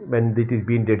coming when it is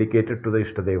being dedicated to the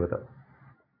Ishtadevata.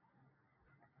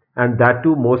 And that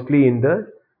too mostly in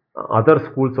the other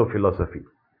schools of philosophy.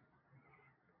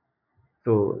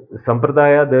 So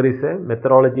Sampradaya, there is a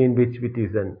methodology in which it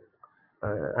is an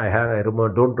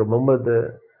don't remember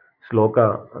the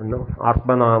shloka,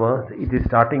 Atmanama. It is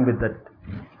starting with that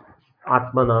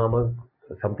Atmanama,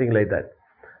 something like that,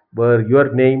 where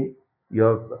your name,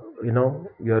 your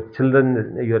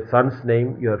children, your son's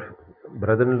name, your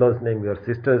brother-in-law's name, your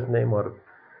sister's name, or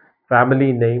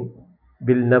family name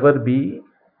will never be.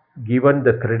 given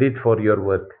the credit for your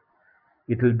work,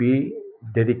 it will be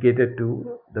dedicated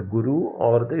to the Guru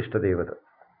or the Ishtadevata.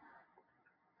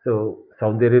 So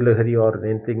Saundarya Lahari or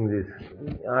anything this,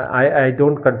 I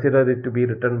don't consider it to be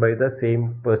written by the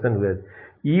same person who has.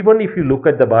 Even if you look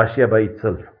at the Bhashya by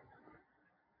itself,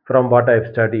 from what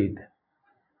I've studied,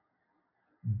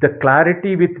 the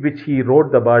clarity with which he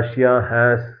wrote the Bhashya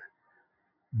has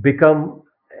become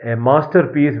a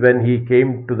masterpiece when he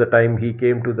came to the time he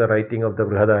came to the writing of the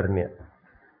Brihadaranya.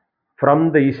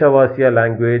 From the Ishavasya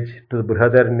language to the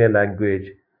Brihadaranya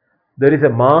language, there is a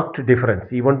marked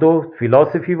difference. Even though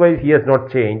philosophy wise he has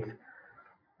not changed,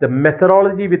 the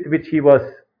methodology with which he was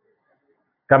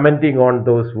commenting on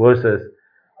those verses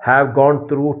have gone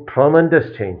through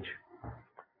tremendous change.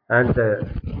 And the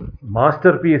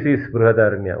masterpiece is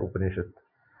Brihadaranya Upanishad,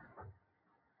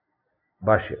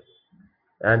 Bhashya.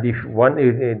 And if one,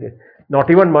 not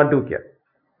even Mandukya,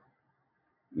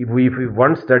 if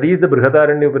one studies the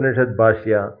Brihadaranya Upanishad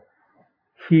Bhashya,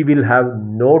 he will have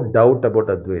no doubt about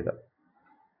Advaita.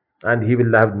 And he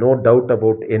will have no doubt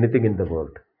about anything in the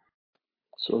world.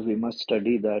 So we must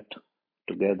study that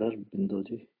together,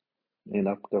 Binduji, in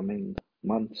upcoming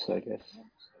months, I guess.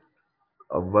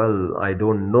 Well, I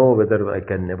don't know whether I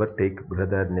can never take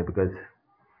Brihadaranya because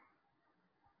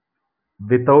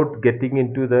without getting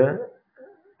into the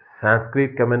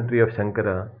Sanskrit commentary of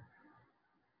Shankara,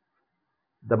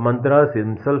 the mantras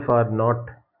himself are not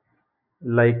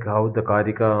like how the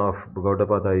Karika of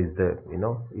Gaudapada is there.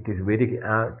 It is very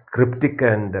cryptic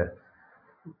and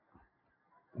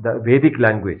the Vedic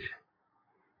language.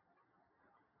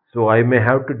 So I may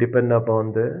have to depend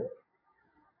upon the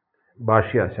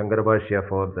Bhashya, Shankara Bhashya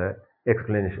for the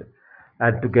explanation.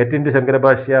 And to get into Shankara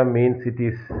Bhashya means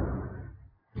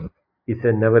it's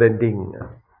a never-ending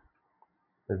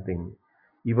thing.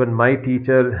 Even my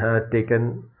teacher has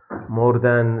taken more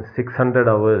than 600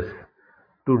 hours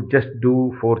to just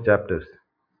do 4 chapters.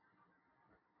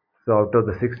 So out of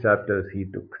the 6 chapters, he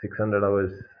took 600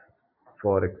 hours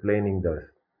for explaining this.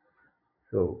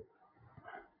 So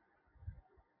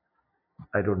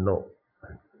I don't know.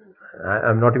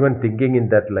 I'm not even thinking in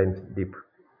that lines deep.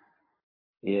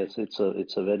 Yes, it's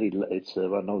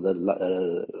one of the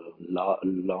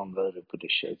longer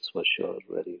Upanishads for sure.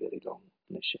 Very, very long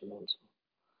Upanishad also.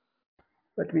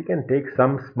 But we can take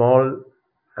some small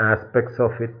aspects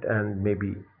of it and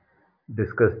maybe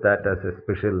discuss that as a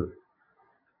special,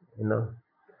 you know,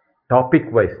 topic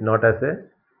wise, not as a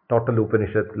total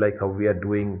Upanishad like how we are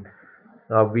doing.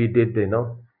 We did,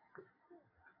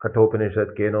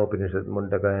 Kathopanishad, Kenopanishad,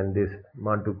 Mundaka, and this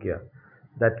Mandukya.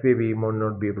 That way we might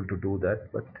not be able to do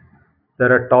that. But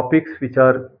there are topics which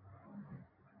are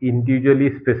individually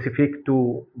specific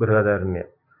to Brihadaranya.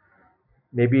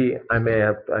 Maybe I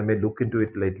may look into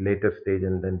it later stage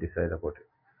and then decide about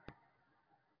it.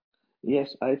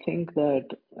 Yes, I think that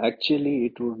actually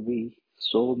it would be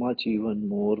so much even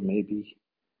more maybe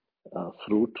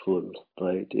fruitful,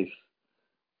 right? If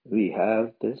we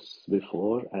have this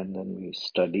before and then we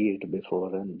study it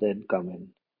before and then come in,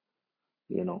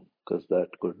 because that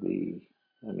could be,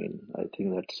 I mean, I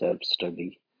think that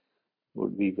self-study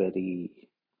would be very,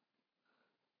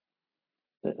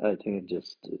 I think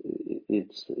it's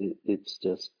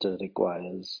just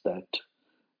requires that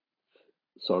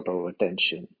sort of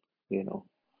attention, you know,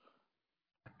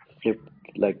 flipped,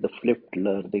 like the flipped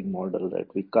learning model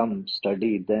that we come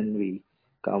study, then we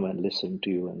come and listen to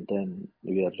you, and then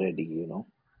we are ready,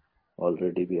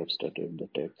 already we have studied the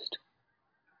text.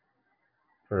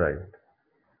 Right.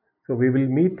 So we will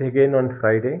meet again on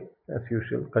Friday as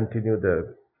usual. Continue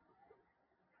the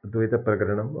Advaita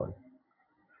Prakaranam on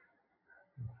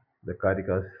the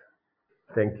Karikas.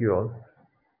 Thank you all.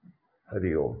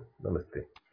 Hari Om. Namaste.